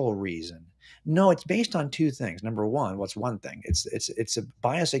evidential reason? No, it's based on two things. Number one, what's one thing? It's a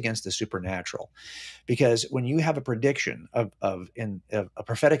bias against the supernatural. Because when you have a prediction of a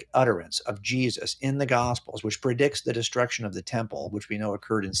prophetic utterance of Jesus in the Gospels, which predicts the destruction of the temple, which we know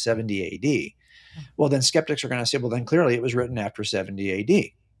occurred in 70 AD, well, then skeptics are going to say, well, then clearly it was written after 70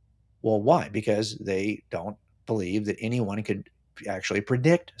 AD. Well, why? Because they don't believe that anyone could actually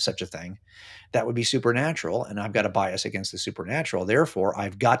predict such a thing that would be supernatural. And I've got a bias against the supernatural. Therefore,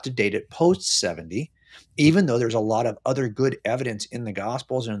 I've got to date it post 70, even though there's a lot of other good evidence in the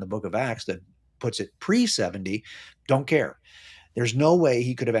Gospels and in the book of Acts that puts it pre 70. Don't care. There's no way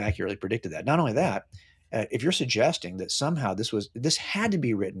he could have accurately predicted that. Not only that, if you're suggesting that somehow this had to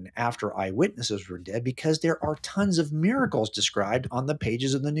be written after eyewitnesses were dead, because there are tons of miracles described on the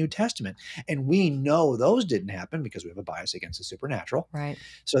pages of the New Testament, and we know those didn't happen because we have a bias against the supernatural. Right.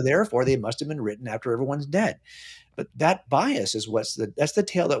 So therefore, they must have been written after everyone's dead. But that bias is that's the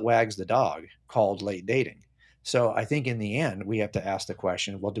tail that wags the dog, called late dating. So I think in the end, we have to ask the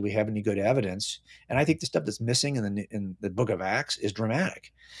question, well, do we have any good evidence? And I think the stuff that's missing in the book of Acts is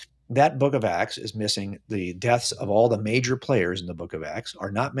dramatic. That book of Acts is missing the deaths of all the major players in the book of Acts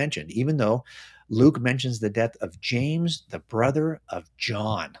are not mentioned, even though Luke mentions the death of James, the brother of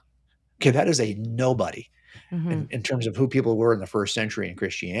John. Okay, that is a nobody Hmm. in terms of who people were in the first century in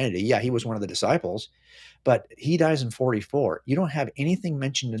Christianity. Yeah, he was one of the disciples, but he dies in 44. You don't have anything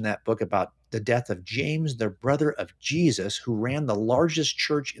mentioned in that book about the death of James, the brother of Jesus, who ran the largest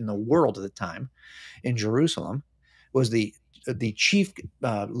church in the world at the time in Jerusalem, was the chief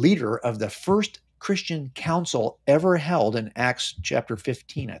leader of the first Christian council ever held in Acts chapter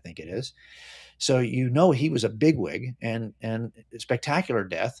 15, I think it is. So you know he was a bigwig, and spectacular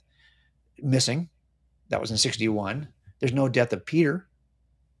death missing. That was in 61. There's no death of Peter.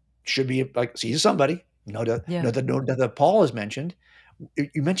 Should be like, see somebody. No death, Yeah. no death of Paul is mentioned.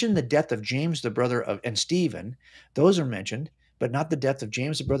 You mentioned the death of James, the brother of, and Stephen. Those are mentioned, but not the death of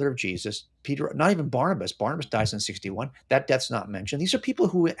James, the brother of Jesus. Peter, not even Barnabas. Barnabas dies in 61. That death's not mentioned. These are people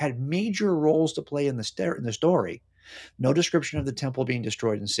who had major roles to play in the story. No description of the temple being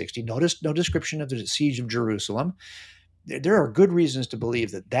destroyed in 60. No description of the siege of Jerusalem. There are good reasons to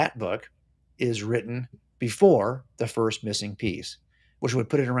believe that that book is written before the first missing piece, which would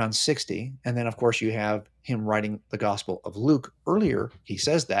put it around 60. And then, of course, you have him writing the Gospel of Luke earlier. He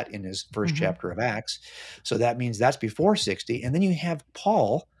says that in his first Hmm. chapter of Acts. So that means that's before 60. And then you have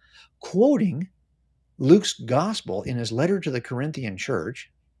Paul quoting Luke's Gospel in his letter to the Corinthian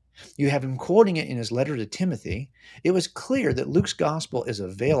church. You have him quoting it in his letter to Timothy. It was clear that Luke's Gospel is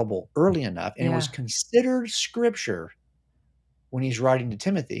available early enough, and it was Yeah. considered scripture when he's writing to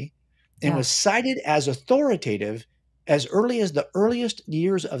Timothy, and Yeah. was cited as authoritative as early as the earliest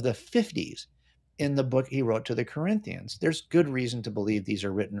years of the 50s in the book he wrote to the Corinthians. There's good reason to believe these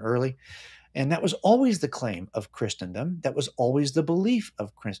are written early. And that was always the claim of Christendom. That was always the belief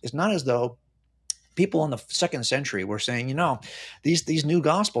of Christ. It's not as though people in the second century were saying, these new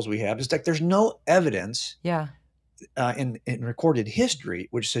gospels we have, it's like there's no evidence Yeah. in recorded history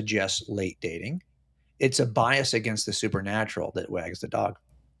which suggests late dating. It's a bias against the supernatural that wags the dog.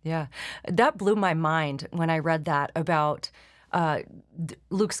 Yeah. That blew my mind when I read that about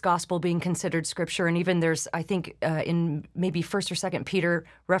Luke's gospel being considered scripture. And even there's, I think, in maybe First or Second Peter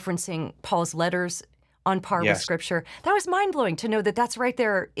referencing Paul's letters on par with Yes. scripture. That was mind blowing to know that that's right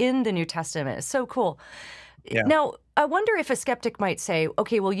there in the New Testament. It's so cool. Yeah. Now, I wonder if a skeptic might say,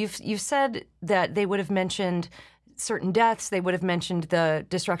 okay, well, you've said that they would have mentioned certain deaths, they would have mentioned the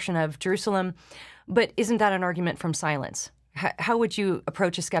destruction of Jerusalem, but isn't that an argument from silence? How would you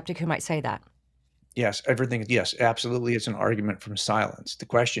approach a skeptic who might say that? Yes, yes, absolutely. It's an argument from silence. The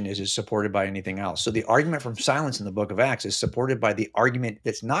question is supported by anything else? So the argument from silence in the book of Acts is supported by the argument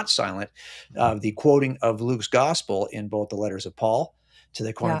that's not silent, the quoting of Luke's gospel in both the letters of Paul to the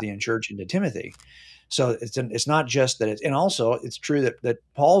Yeah. Corinthian church and to Timothy. So it's not just that and also it's true that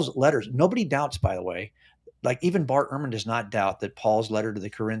Paul's letters, nobody doubts, by the way, like even Bart Ehrman does not doubt that Paul's letter to the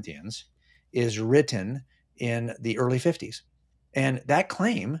Corinthians is written in the early 50s. And that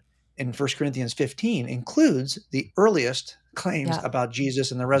claim in 1 Corinthians 15 includes the earliest claims Yeah. about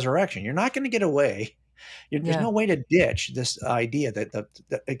Jesus and the resurrection. You're not going to get away. There's Yeah. no way to ditch this idea that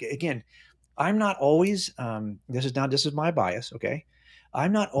again, I'm not always, this is my bias. Okay.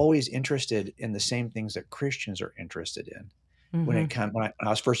 I'm not always interested in the same things that Christians are interested in when Hmm. when I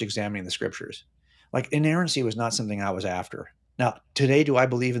was first examining the scriptures. Like inerrancy was not something I was after. Now, today, do I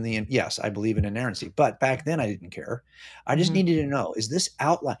believe in yes, I believe in inerrancy, but back then I didn't care. I just Hmm. needed to know, is this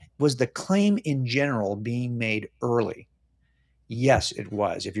outline, was the claim in general being made early? Yes, it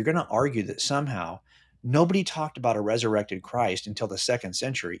was. If you're going to argue that somehow nobody talked about a resurrected Christ until the 2nd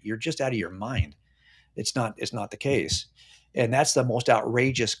century, you're just out of your mind. It's not the case. And that's the most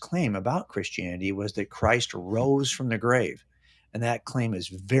outrageous claim about Christianity, was that Christ rose from the grave. And that claim is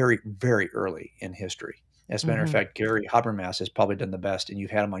very, very early in history. As a matter of Hmm. fact, Gary Habermas has probably done the best, and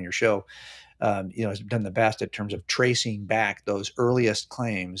you've had him on your show, has done the best in terms of tracing back those earliest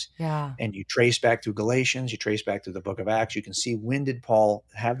claims. Yeah. And you trace back through Galatians, you trace back through the book of Acts. You can see, when did Paul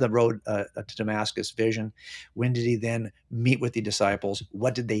have the road to Damascus vision? When did he then meet with the disciples?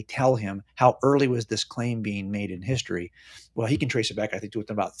 What did they tell him? How early was this claim being made in history? Well, he can trace it back, I think, to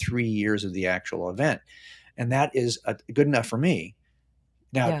within about 3 years of the actual event. And that is good enough for me.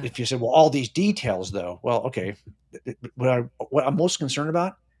 Now, Yeah. if you said, well, all these details, though, well, okay. What I'm most concerned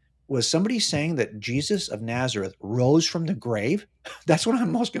about was somebody saying that Jesus of Nazareth rose from the grave. That's what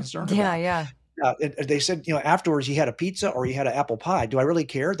I'm most concerned Yeah. about. Yeah. They said, afterwards he had a pizza or he had an apple pie. Do I really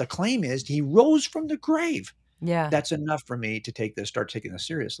care? The claim is he rose from the grave. Yeah. That's enough for me to start taking this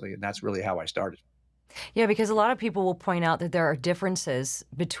seriously. And that's really how I started. Yeah, because a lot of people will point out that there are differences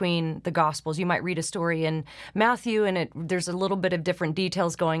between the Gospels. You might read a story in Matthew, and there's a little bit of different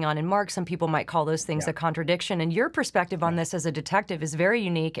details going on in Mark. Some people might call those things Yeah. a contradiction. And your perspective on Yeah. this as a detective is very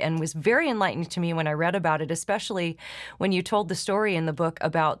unique and was very enlightening to me when I read about it, especially when you told the story in the book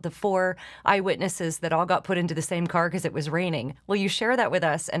about the 4 eyewitnesses that all got put into the same car because it was raining. Will you share that with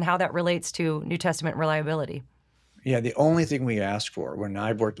us and how that relates to New Testament reliability? Yeah, the only thing we ask for when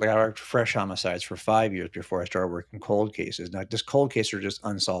I worked fresh homicides for 5 years before I started working cold cases. Now, just cold cases are just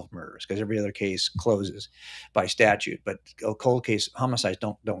unsolved murders, because every other case closes by statute, but cold case homicides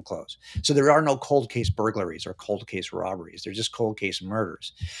don't close. So there are no cold case burglaries or cold case robberies. They're just cold case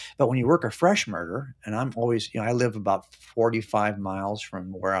murders. But when you work a fresh murder, and I'm always, I live about 45 miles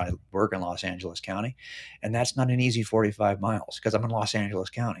from where I work in Los Angeles County, and that's not an easy 45 miles because I'm in Los Angeles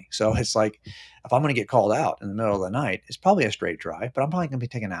County. So it's like, if I'm going to get called out in the middle of the night, it's probably a straight drive, but I'm probably going to be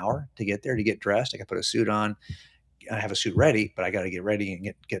taking an hour to get there, to get dressed. I got to put a suit on. I have a suit ready, but I got to get ready and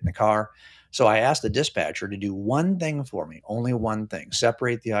get in the car. So I asked the dispatcher to do one thing for me, only one thing: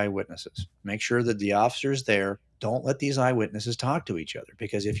 separate the eyewitnesses. Make sure that the officers there don't let these eyewitnesses talk to each other,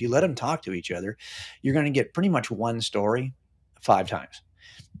 because if you let them talk to each other, you're going to get pretty much one story 5 times,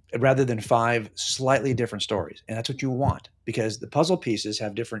 rather than 5 slightly different stories. And that's what you want, because the puzzle pieces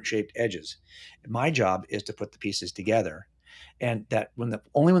have different shaped edges. My job is to put the pieces together. And that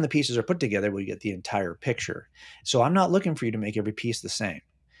only when the pieces are put together will you get the entire picture. So I'm not looking for you to make every piece the same.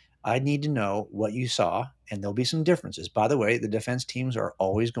 I need to know what you saw, and there'll be some differences. By the way, the defense teams are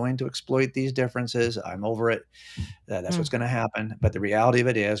always going to exploit these differences. I'm over it. That's what's Mm, going to happen. But the reality of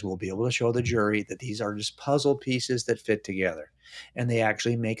it is, we'll be able to show the jury that these are just puzzle pieces that fit together, and they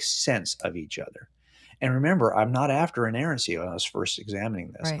actually make sense of each other. And remember, I'm not after inerrancy when I was first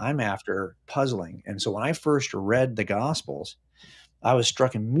examining this. right. I'm after puzzling. And so when I first read the Gospels, I was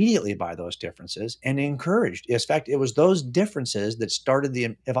struck immediately by those differences and encouraged. In fact, it was those differences that started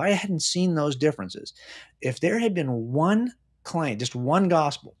if I hadn't seen those differences, if there had been one claim, just one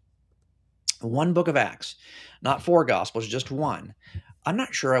gospel, one book of Acts, not 4 gospels, just one, I'm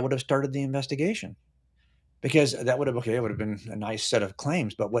not sure I would have started the investigation, because that would have, okay, it would have been a nice set of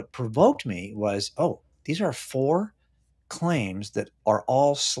claims. But what provoked me was, oh, these are 4 claims that are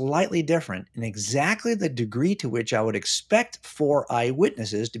all slightly different in exactly the degree to which I would expect 4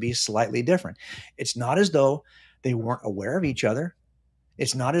 eyewitnesses to be slightly different. It's not as though they weren't aware of each other.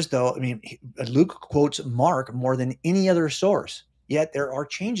 It's not as though, Luke quotes Mark more than any other source, yet there are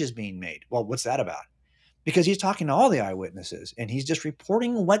changes being made. Well, what's that about? Because he's talking to all the eyewitnesses and he's just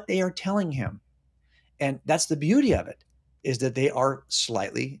reporting what they are telling him. And that's the beauty of it, is that they are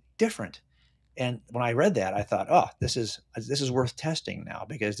slightly different. And when I read that, I thought, oh, this is worth testing now,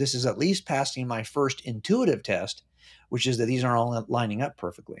 because this is at least passing my first intuitive test, which is that these are all lining up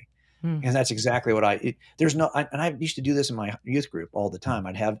perfectly. Mm. And that's exactly what and I used to do this in my youth group all the time.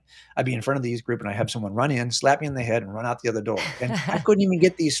 I'd be in front of the youth group and I have someone run in, slap me in the head, and run out the other door. And I couldn't even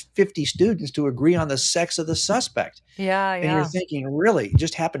get these 50 students to agree on the sex of the suspect. Yeah, And you're yeah. thinking, really, it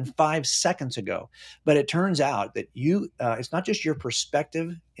just happened 5 seconds ago. But it turns out that it's not just your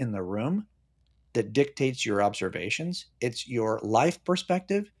perspective in the room that dictates your observations. It's your life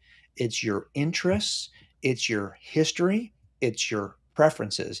perspective, it's your interests, it's your history, it's your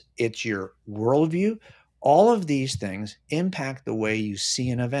preferences, it's your worldview. All of these things impact the way you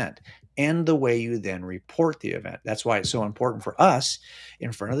see an event and the way you then report the event. That's why it's so important for us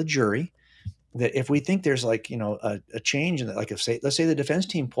in front of the jury that if we think there's like, a change in that, like if let's say the defense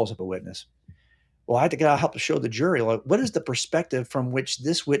team pulls up a witness. Well, I have to gotta help to show the jury, like, what is the perspective from which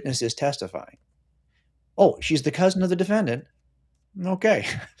this witness is testifying? Oh, she's the cousin of the defendant. Okay.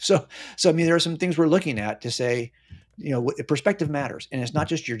 So I mean, there are some things we're looking at to say, perspective matters, and it's not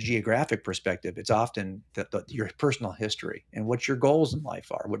just your geographic perspective. It's often your personal history and what your goals in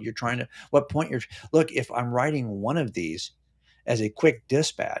life are, what point you're. Look, if I'm writing one of these as a quick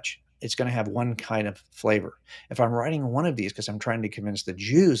dispatch, it's going to have one kind of flavor. If I'm writing one of these because I'm trying to convince the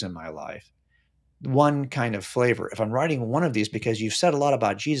Jews in my life, one kind of flavor. If I'm writing one of these because you've said a lot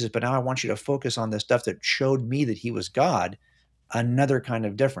about Jesus, but now I want you to focus on the stuff that showed me that he was God, another kind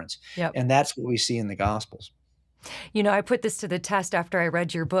of difference. Yep. And that's what we see in the Gospels. I put this to the test after I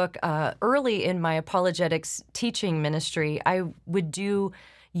read your book. Early in my apologetics teaching ministry, I would do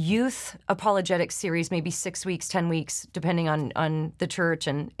youth apologetics series, maybe 6 weeks, 10 weeks, depending on the church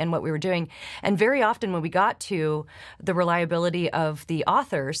and what we were doing. And very often when we got to the reliability of the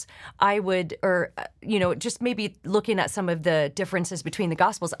authors, I would, just maybe looking at some of the differences between the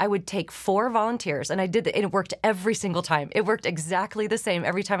Gospels, I would take 4 volunteers, and I did that, and it worked every single time. It worked exactly the same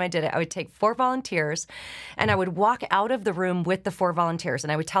every time I did it. I would take 4 volunteers, and I would walk out of the room with the 4 volunteers,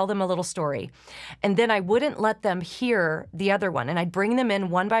 and I would tell them a little story. And then I wouldn't let them hear the other one, and I'd bring them in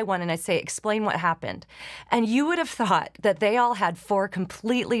one by one, and I'd say, explain what happened. And you would have thought that they all had 4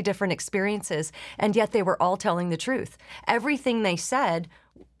 completely different experiences, and yet they were all telling the truth. Everything they said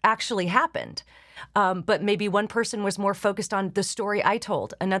actually happened. But maybe one person was more focused on the story I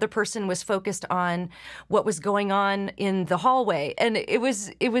told. Another person was focused on what was going on in the hallway. And it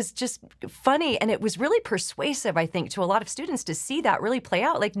was just funny. And it was really persuasive, I think, to a lot of students to see that really play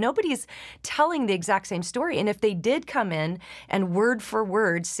out. Like, nobody's telling the exact same story. And if they did come in and word for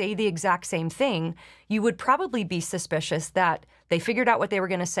word say the exact same thing, you would probably be suspicious that they figured out what they were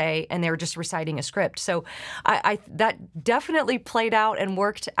going to say and they were just reciting a script. So that definitely played out and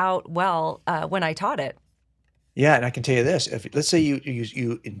worked out well when I taught it. Yeah, and I can tell you this: if let's say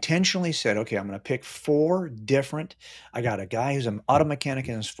you intentionally said, "Okay, I'm going to pick 4 different." I got a guy who's an auto mechanic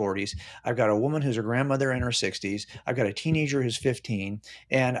in his 40s. I've got a woman who's a grandmother in her 60s. I've got a teenager who's 15,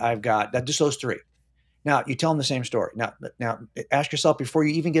 and I've got just those 3. Now you tell them the same story. Now ask yourself before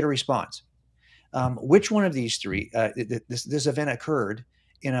you even get a response. Which one of these 3? This event occurred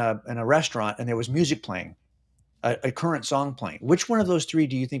in a restaurant, and there was music playing, a current song playing. Which one of those 3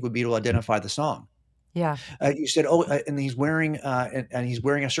 do you think would be able to identify the song? Yeah. You said, "Oh, and he's wearing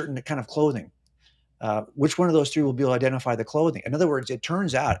a certain kind of clothing." Which one of those 3 will be able to identify the clothing? In other words, it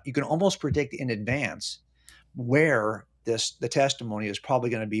turns out you can almost predict in advance where the testimony is probably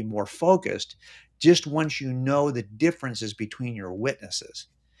going to be more focused, just once you know the differences between your witnesses.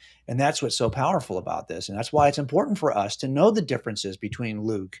 And that's what's so powerful about this. And that's why it's important for us to know the differences between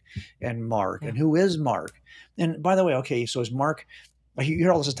Luke and Mark. And who is Mark? And by the way, okay, so is Mark, I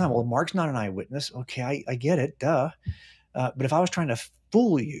hear all this time, well, Mark's not an eyewitness. Okay, I get it, duh. But if I was trying to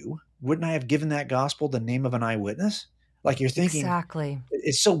fool you, wouldn't I have given that gospel the name of an eyewitness? Like, you're thinking, Exactly.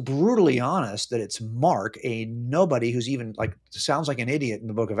 it's so brutally honest that it's Mark, a nobody who's even sounds like an idiot in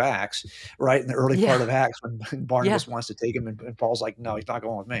the book of Acts, right? In the early part of Acts, when Barnabas wants to take him, and Paul's like, no, he's not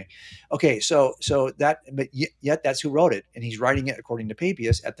going with me. Okay, so but yet that's who wrote it, and he's writing it, according to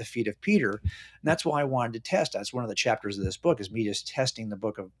Papias, at the feet of Peter. And that's why I wanted to test. That's one of the chapters of this book, is me just testing the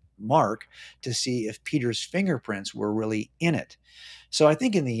book of Mark to see if Peter's fingerprints were really in it. So I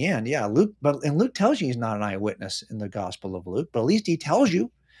think in the end, Luke tells you he's not an eyewitness in the Gospel of Luke, but at least he tells you.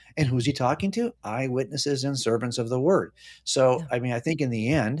 And who's he talking to? Eyewitnesses and servants of the word. So, I mean, I think in the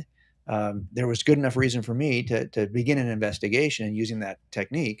end, there was good enough reason for me to begin an investigation and using that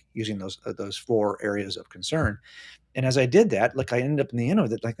technique, using those 4 areas of concern. And as I did that, I ended up in the end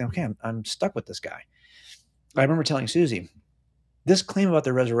of it, okay, I'm stuck with this guy. I remember telling Susie, this claim about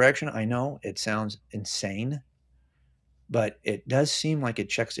the resurrection, I know it sounds insane, but it does seem like it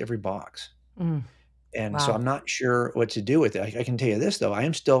checks every box. And so I'm not sure what to do with it. I can tell you this, though. I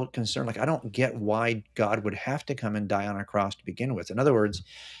am still concerned. I don't get why God would have to come and die on a cross to begin with. In other words,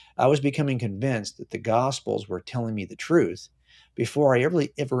 I was becoming convinced that the Gospels were telling me the truth before I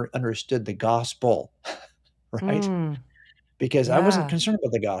ever understood the gospel, right? Because I wasn't concerned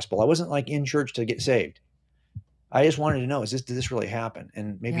about the gospel. I wasn't in church to get saved. I just wanted to know, did this really happen?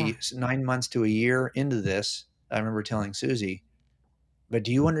 And maybe 9 months to a year into this, I remember telling Susie, but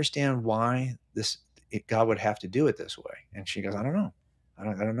do you understand why God would have to do it this way? And she goes, I don't know. I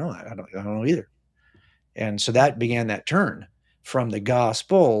don't know. I don't know either. And so that began that turn from the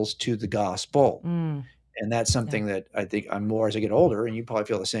Gospels to the gospel. And that's Yeah. something that I think I'm more as I get older, and you probably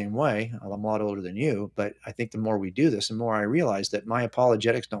feel the same way. I'm a lot older than you, but I think the more we do this, the more I realize that my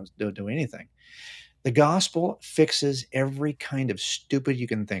apologetics don't do anything. The gospel fixes every kind of stupid you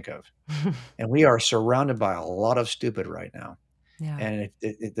can think of, and we are surrounded by a lot of stupid right now. Yeah. And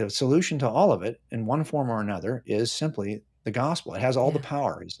the solution to all of it, in one form or another, is simply the gospel. It has all the Yeah.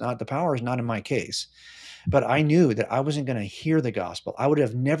 power. The power is not in my case, but I knew that I wasn't going to hear the gospel. I would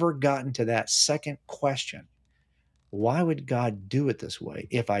have never gotten to that second question. Why would God do it this way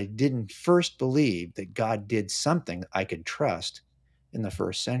if I didn't first believe that God did something I could trust in the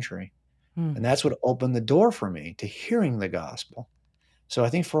first century? Mm. And that's what opened the door for me to hearing the gospel. So I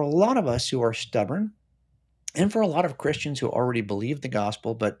think for a lot of us who are stubborn, and for a lot of Christians who already believe the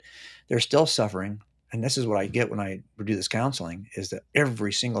gospel, but they're still suffering, and this is what I get when I do this counseling, is that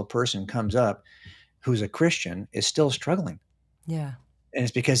every single person comes up who's a Christian is still struggling. Yeah. And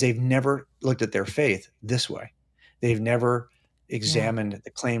it's because they've never looked at their faith this way. They've never Yeah. examined the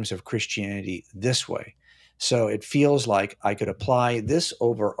claims of Christianity this way. So it feels like I could apply this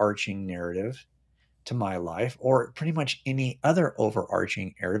overarching narrative to my life or pretty much any other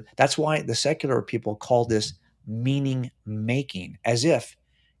overarching narrative. That's why the secular people call this meaning making, as if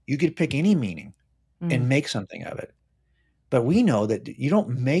you could pick any meaning and Mm. make something of it. But we know that you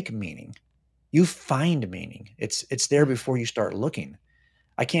don't make meaning. You find meaning. It's there Mm. before you start looking.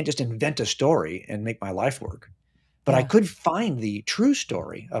 I can't just invent a story and make my life work. But I Yeah. could find the true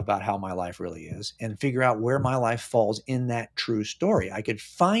story about how my life really is and figure out where my life falls in that true story. I could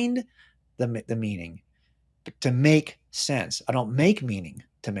find the meaning to make sense. I don't make meaning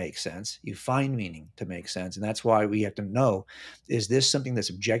to make sense. You find meaning to make sense. And that's why we have to know, is this something that's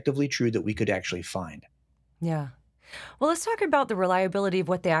objectively true that we could actually find? Yeah. Well, let's talk about the reliability of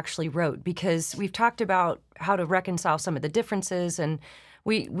what they actually wrote, because we've talked about how to reconcile some of the differences, and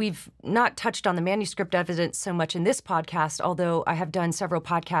we've not touched on the manuscript evidence so much in this podcast, although I have done several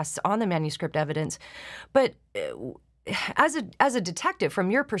podcasts on the manuscript evidence. But as a detective, from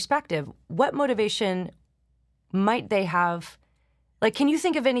your perspective, what motivation might they have? Like, can you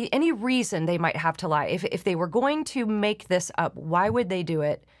think of any reason they might have to lie? If they were going to make this up, why would they do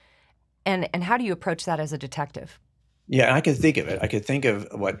it? And how do you approach that as a detective? Yeah, and I could think of it. I could think of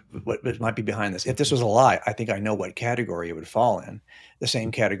what might be behind this. If this was a lie, I think I know what category it would fall in. The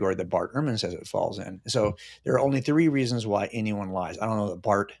same category that Bart Ehrman says it falls in. So there are only three reasons why anyone lies. I don't know that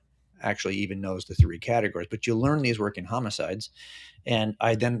Bart actually even knows the three categories, but you learn these work in homicides. And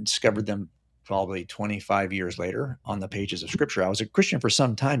I then discovered them probably 25 years later on the pages of scripture. I was a Christian for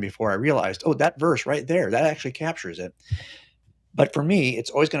some time before I realized, oh, that verse right there, that actually captures it. But for me,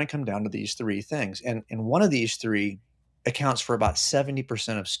 it's always going to come down to these three things. And one of these three accounts for about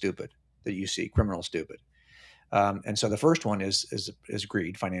 70% of stupid that you see, criminal stupid. And so the first one is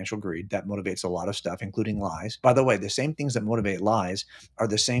greed, financial greed. That motivates a lot of stuff, including lies. By the way, the same things that motivate lies are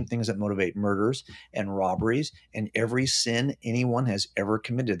the same things that motivate murders and robberies and every sin anyone has ever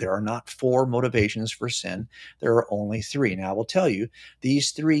committed. There are not four motivations for sin. There are only three. Now, I will tell you,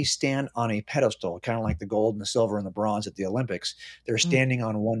 these three stand on a pedestal, kind of like the gold and the silver and the bronze at the Olympics. They're Mm. standing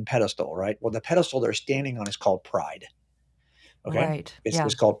on one pedestal, right? Well, the pedestal they're standing on is called pride. Okay? Right. It's Yeah.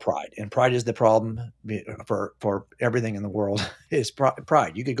 called pride, and pride is the problem for everything in the world is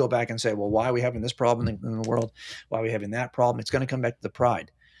pride. You could go back and say, well, why are we having this problem in the world? Why are we having that problem? It's going to come back to the pride.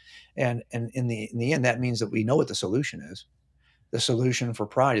 And in the end, that means that we know what the solution is. The solution for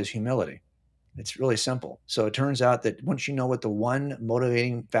pride is humility. It's really simple. So it turns out that once you know what the one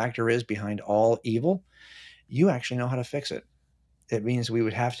motivating factor is behind all evil, you actually know how to fix it. It means we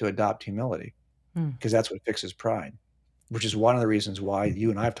would have to adopt humility Mm. because that's what fixes pride, which is one of the reasons why you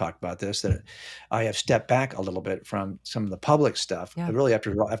and I have talked about this, that I have stepped back a little bit from some of the public stuff. Yeah. Really,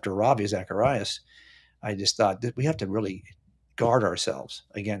 after Ravi Zacharias, I just thought that we have to really guard ourselves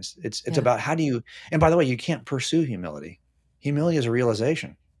against it's Yeah. about how do you, and by the way, you can't pursue humility. Humility is a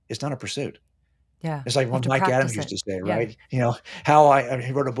realization. It's not a pursuit. Yeah. It's like You have what to Mike Adams practice used it. to say, Yeah. right?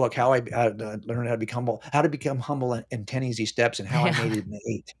 He wrote a book, How I Learned How to Become Humble, how to become humble in 10 easy steps and how I Yeah. made it in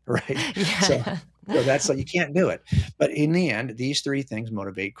 8, right? So Yeah. so that's like you can't do it. But in the end, these three things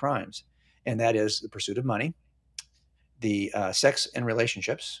motivate crimes, and that is the pursuit of money, the sex and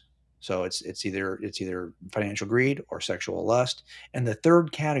relationships. So it's either financial greed or sexual lust, and the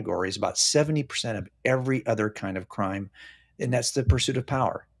third category is about 70% of every other kind of crime, and that's the pursuit of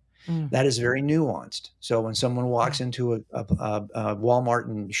power. Mm. That is very nuanced. So when someone Yeah. walks into a Walmart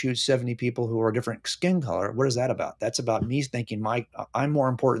and shoots 70 people who are a different skin color, what is that about? That's about me thinking I'm more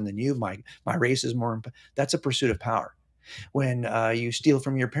important than you. My race is more. That's a pursuit of power. When you steal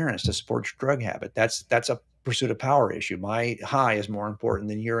from your parents to support your drug habit, that's a pursuit of power issue. My high is more important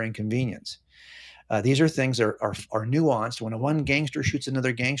than your inconvenience. These are things that are nuanced. When one gangster shoots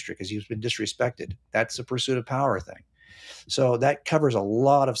another gangster because he's been disrespected, that's a pursuit of power thing. So that covers a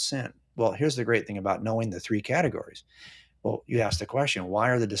lot of sin. Well, here's the great thing about knowing the three categories. Well, you ask the question, why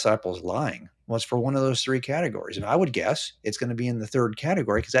are the disciples lying? Well, it's for one of those three categories. And I would guess it's going to be in the third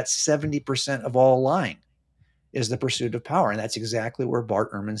category because that's 70% of all lying is the pursuit of power. And that's exactly where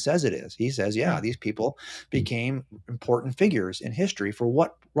Bart Ehrman says it is. He says, yeah, these people became important figures in history for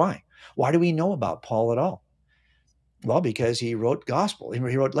what? Why? Why do we know about Paul at all? Well, because he wrote gospel. He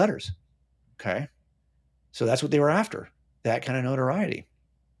wrote letters. Okay. So that's what they were after, that kind of notoriety.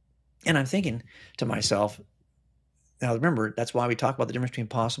 And I'm thinking to myself, now remember, that's why we talk about the difference between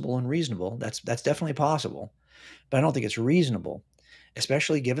possible and reasonable. That's definitely possible, but I don't think it's reasonable,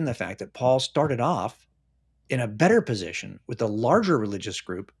 especially given the fact that Paul started off in a better position with a larger religious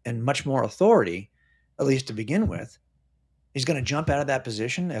group and much more authority, at least to begin with. He's going to jump out of that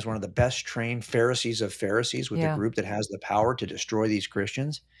position as one of the best trained Pharisees of Pharisees with a group that has the power to destroy these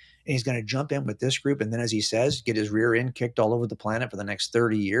Christians. And he's going to jump in with this group. And then, as he says, get his rear end kicked all over the planet for the next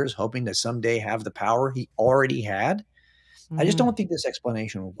 30 years, hoping to someday have the power he already had. I just don't think this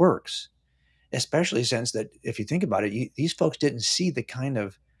explanation works, especially since that if you think about it, these folks didn't see the kind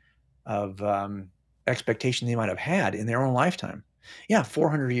of expectation they might have had in their own lifetime. Yeah,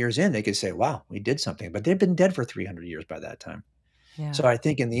 400 years in, they could say, wow, we did something, but they've been dead for 300 years by that time. Yeah. So I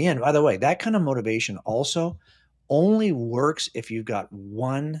think in the end, by the way, that kind of motivation also only works if you've got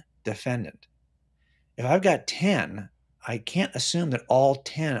one defendant. If I've got 10, I can't assume that all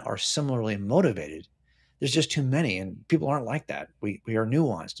 10 are similarly motivated. There's just too many, and people aren't like that. We are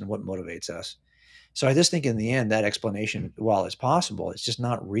nuanced in what motivates us. So I just think in the end, that explanation, while it's possible, it's just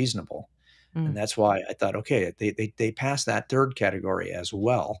not reasonable. And that's why I thought, okay, they passed that third category as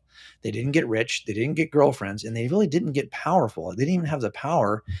well. They didn't get rich, they didn't get girlfriends, and they really didn't get powerful. They didn't even have the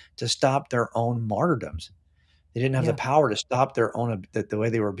power to stop their own martyrdoms. They didn't have the power to stop their own, the way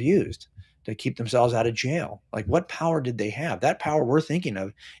they were abused, to keep themselves out of jail. Like, what power did they have? That power we're thinking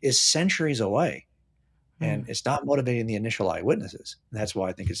of is centuries away. And it's not motivating the initial eyewitnesses. And that's why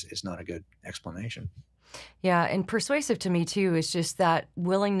I think it's not a good explanation. Yeah, and persuasive to me, too, is just that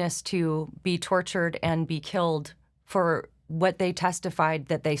willingness to be tortured and be killed for what they testified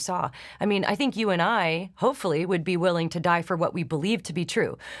that they saw. I mean, I think you and I, hopefully, would be willing to die for what we believe to be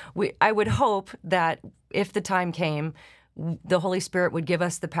true. I would hope that if the time came, the Holy Spirit would give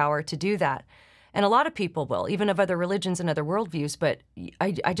us the power to do that. And a lot of people will, even of other religions and other worldviews. But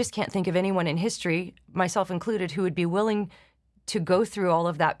I just can't think of anyone in history, myself included, who would be willing to go through all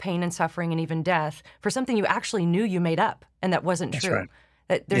of that pain and suffering and even death for something you actually knew you made up and that wasn't true. Right.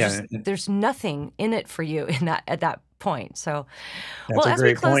 That there's nothing in it for you in that at that point. So, that's a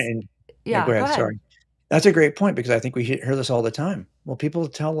great point. And, go ahead. Sorry. That's a great point because I think we hear this all the time. Well, people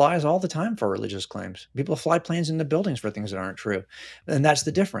tell lies all the time for religious claims. People fly planes into buildings for things that aren't true. And that's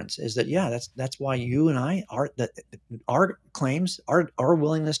the difference is that, that's why you and I our claims, our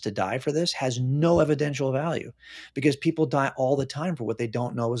willingness to die for this has no evidential value because people die all the time for what they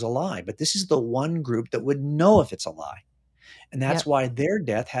don't know is a lie. But this is the one group that would know if it's a lie. And that's why their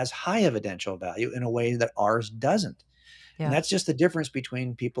death has high evidential value in a way that ours doesn't. Yeah. And that's just the difference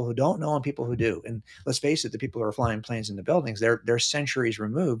between people who don't know and people who do. And let's face it, the people who are flying planes into buildings, they're centuries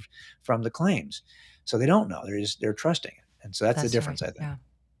removed from the claims. So they don't know. They're trusting it. And so that's the difference, right. I think. Yeah.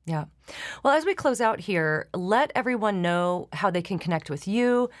 Yeah. Well, as we close out here, let everyone know how they can connect with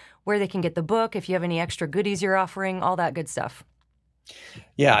you, where they can get the book, if you have any extra goodies you're offering, all that good stuff.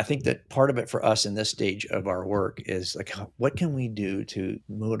 Yeah, I think that part of it for us in this stage of our work is like, what can we do to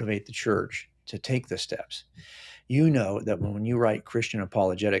motivate the church to take the steps? You know that when you write Christian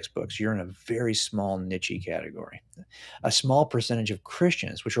apologetics books, you're in a very small niche category, a small percentage of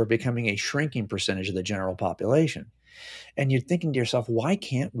Christians, which are becoming a shrinking percentage of the general population. And you're thinking to yourself, why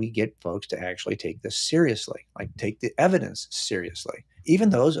can't we get folks to actually take this seriously, like take the evidence seriously, even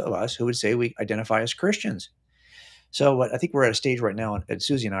those of us who would say we identify as Christians? So I think we're at a stage right now, and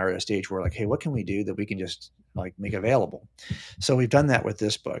Susie and I are at a stage where like, hey, what can we do that we can just like make available? So we've done that with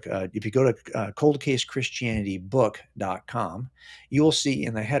this book. If you go to coldcasechristianitybook.com, you will see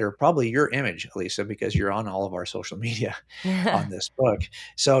in the header probably your image, Alisa, because you're on all of our social media on this book.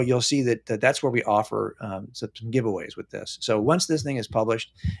 So you'll see that that's where we offer some giveaways with this. So once this thing is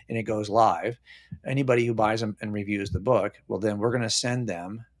published and it goes live, anybody who buys them and reviews the book, well, then we're going to send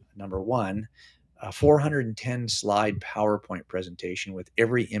them, number one, a 410 slide PowerPoint presentation with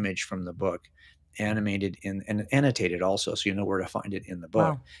every image from the book animated and annotated also, so you know where to find it in the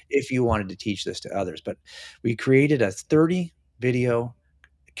book. Wow. If you wanted to teach this to others. But we created a 30 video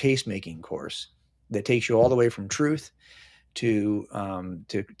case making course that takes you all the way from truth to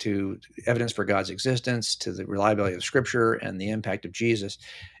evidence for God's existence, to the reliability of Scripture and the impact of Jesus.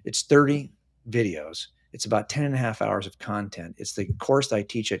 It's 30 videos. It's about 10 and a half hours of content. It's the course that I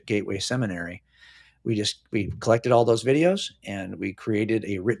teach at Gateway Seminary. We collected all those videos and we created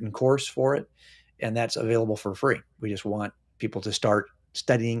a written course for it, and that's available for free. We just want people to start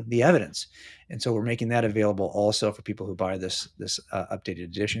studying the evidence, and so we're making that available also for people who buy this updated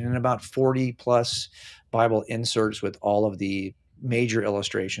edition, and about 40 plus Bible inserts with all of the major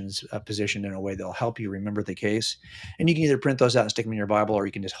illustrations positioned in a way that'll help you remember the case. And you can either print those out and stick them in your Bible, or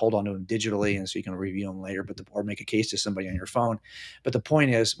you can just hold on to them digitally, and so you can review them later, or make a case to somebody on your phone. But the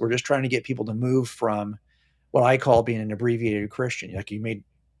point is, we're just trying to get people to move from what I call being an abbreviated Christian. Like, you made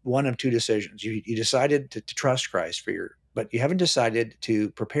one of two decisions. You decided to trust Christ but you haven't decided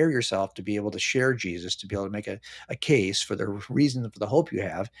to prepare yourself to be able to share Jesus, to be able to make a case for the reason for the hope you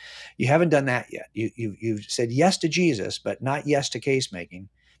have. You haven't done that yet. You've said yes to Jesus, but not yes to case making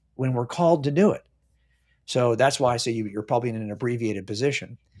when we're called to do it. So that's why I say you're probably in an abbreviated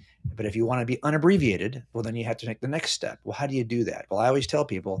position. But if you want to be unabbreviated, well, then you have to take the next step. Well, how do you do that? Well, I always tell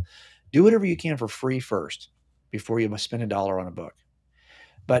people, do whatever you can for free first before you must spend $1 on a book.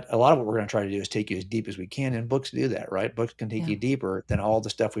 But a lot of what we're going to try to do is take you as deep as we can, and books do that, right? Books can take you deeper than all the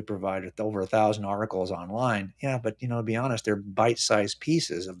stuff we provide with over 1,000 articles online. Yeah, but to be honest, they're bite-sized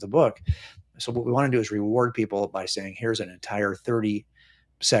pieces of the book. So what we want to do is reward people by saying, here's an entire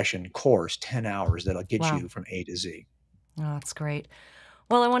 30-session course, 10 hours, that'll get you from A to Z. Oh, that's great.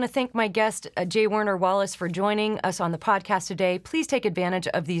 Well, I want to thank my guest, J. Werner Wallace, for joining us on the podcast today. Please take advantage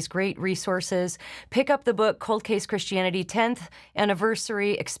of these great resources. Pick up the book, Cold Case Christianity, 10th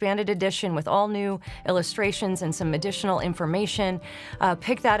Anniversary Expanded Edition, with all new illustrations and some additional information.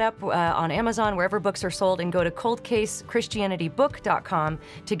 Pick that up on Amazon, wherever books are sold, and go to coldcasechristianitybook.com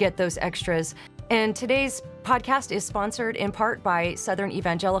to get those extras. And today's podcast is sponsored in part by Southern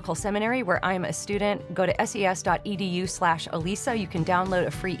Evangelical Seminary, where I'm a student. Go to ses.edu/Alisa. You can download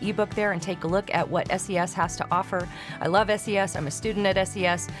a free ebook there and take a look at what SES has to offer. I love SES. I'm a student at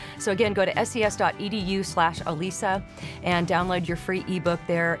SES. So again, go to ses.edu/Alisa and download your free ebook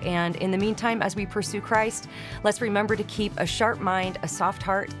there. And in the meantime, as we pursue Christ, let's remember to keep a sharp mind, a soft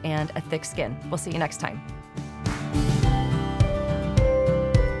heart, and a thick skin. We'll see you next time.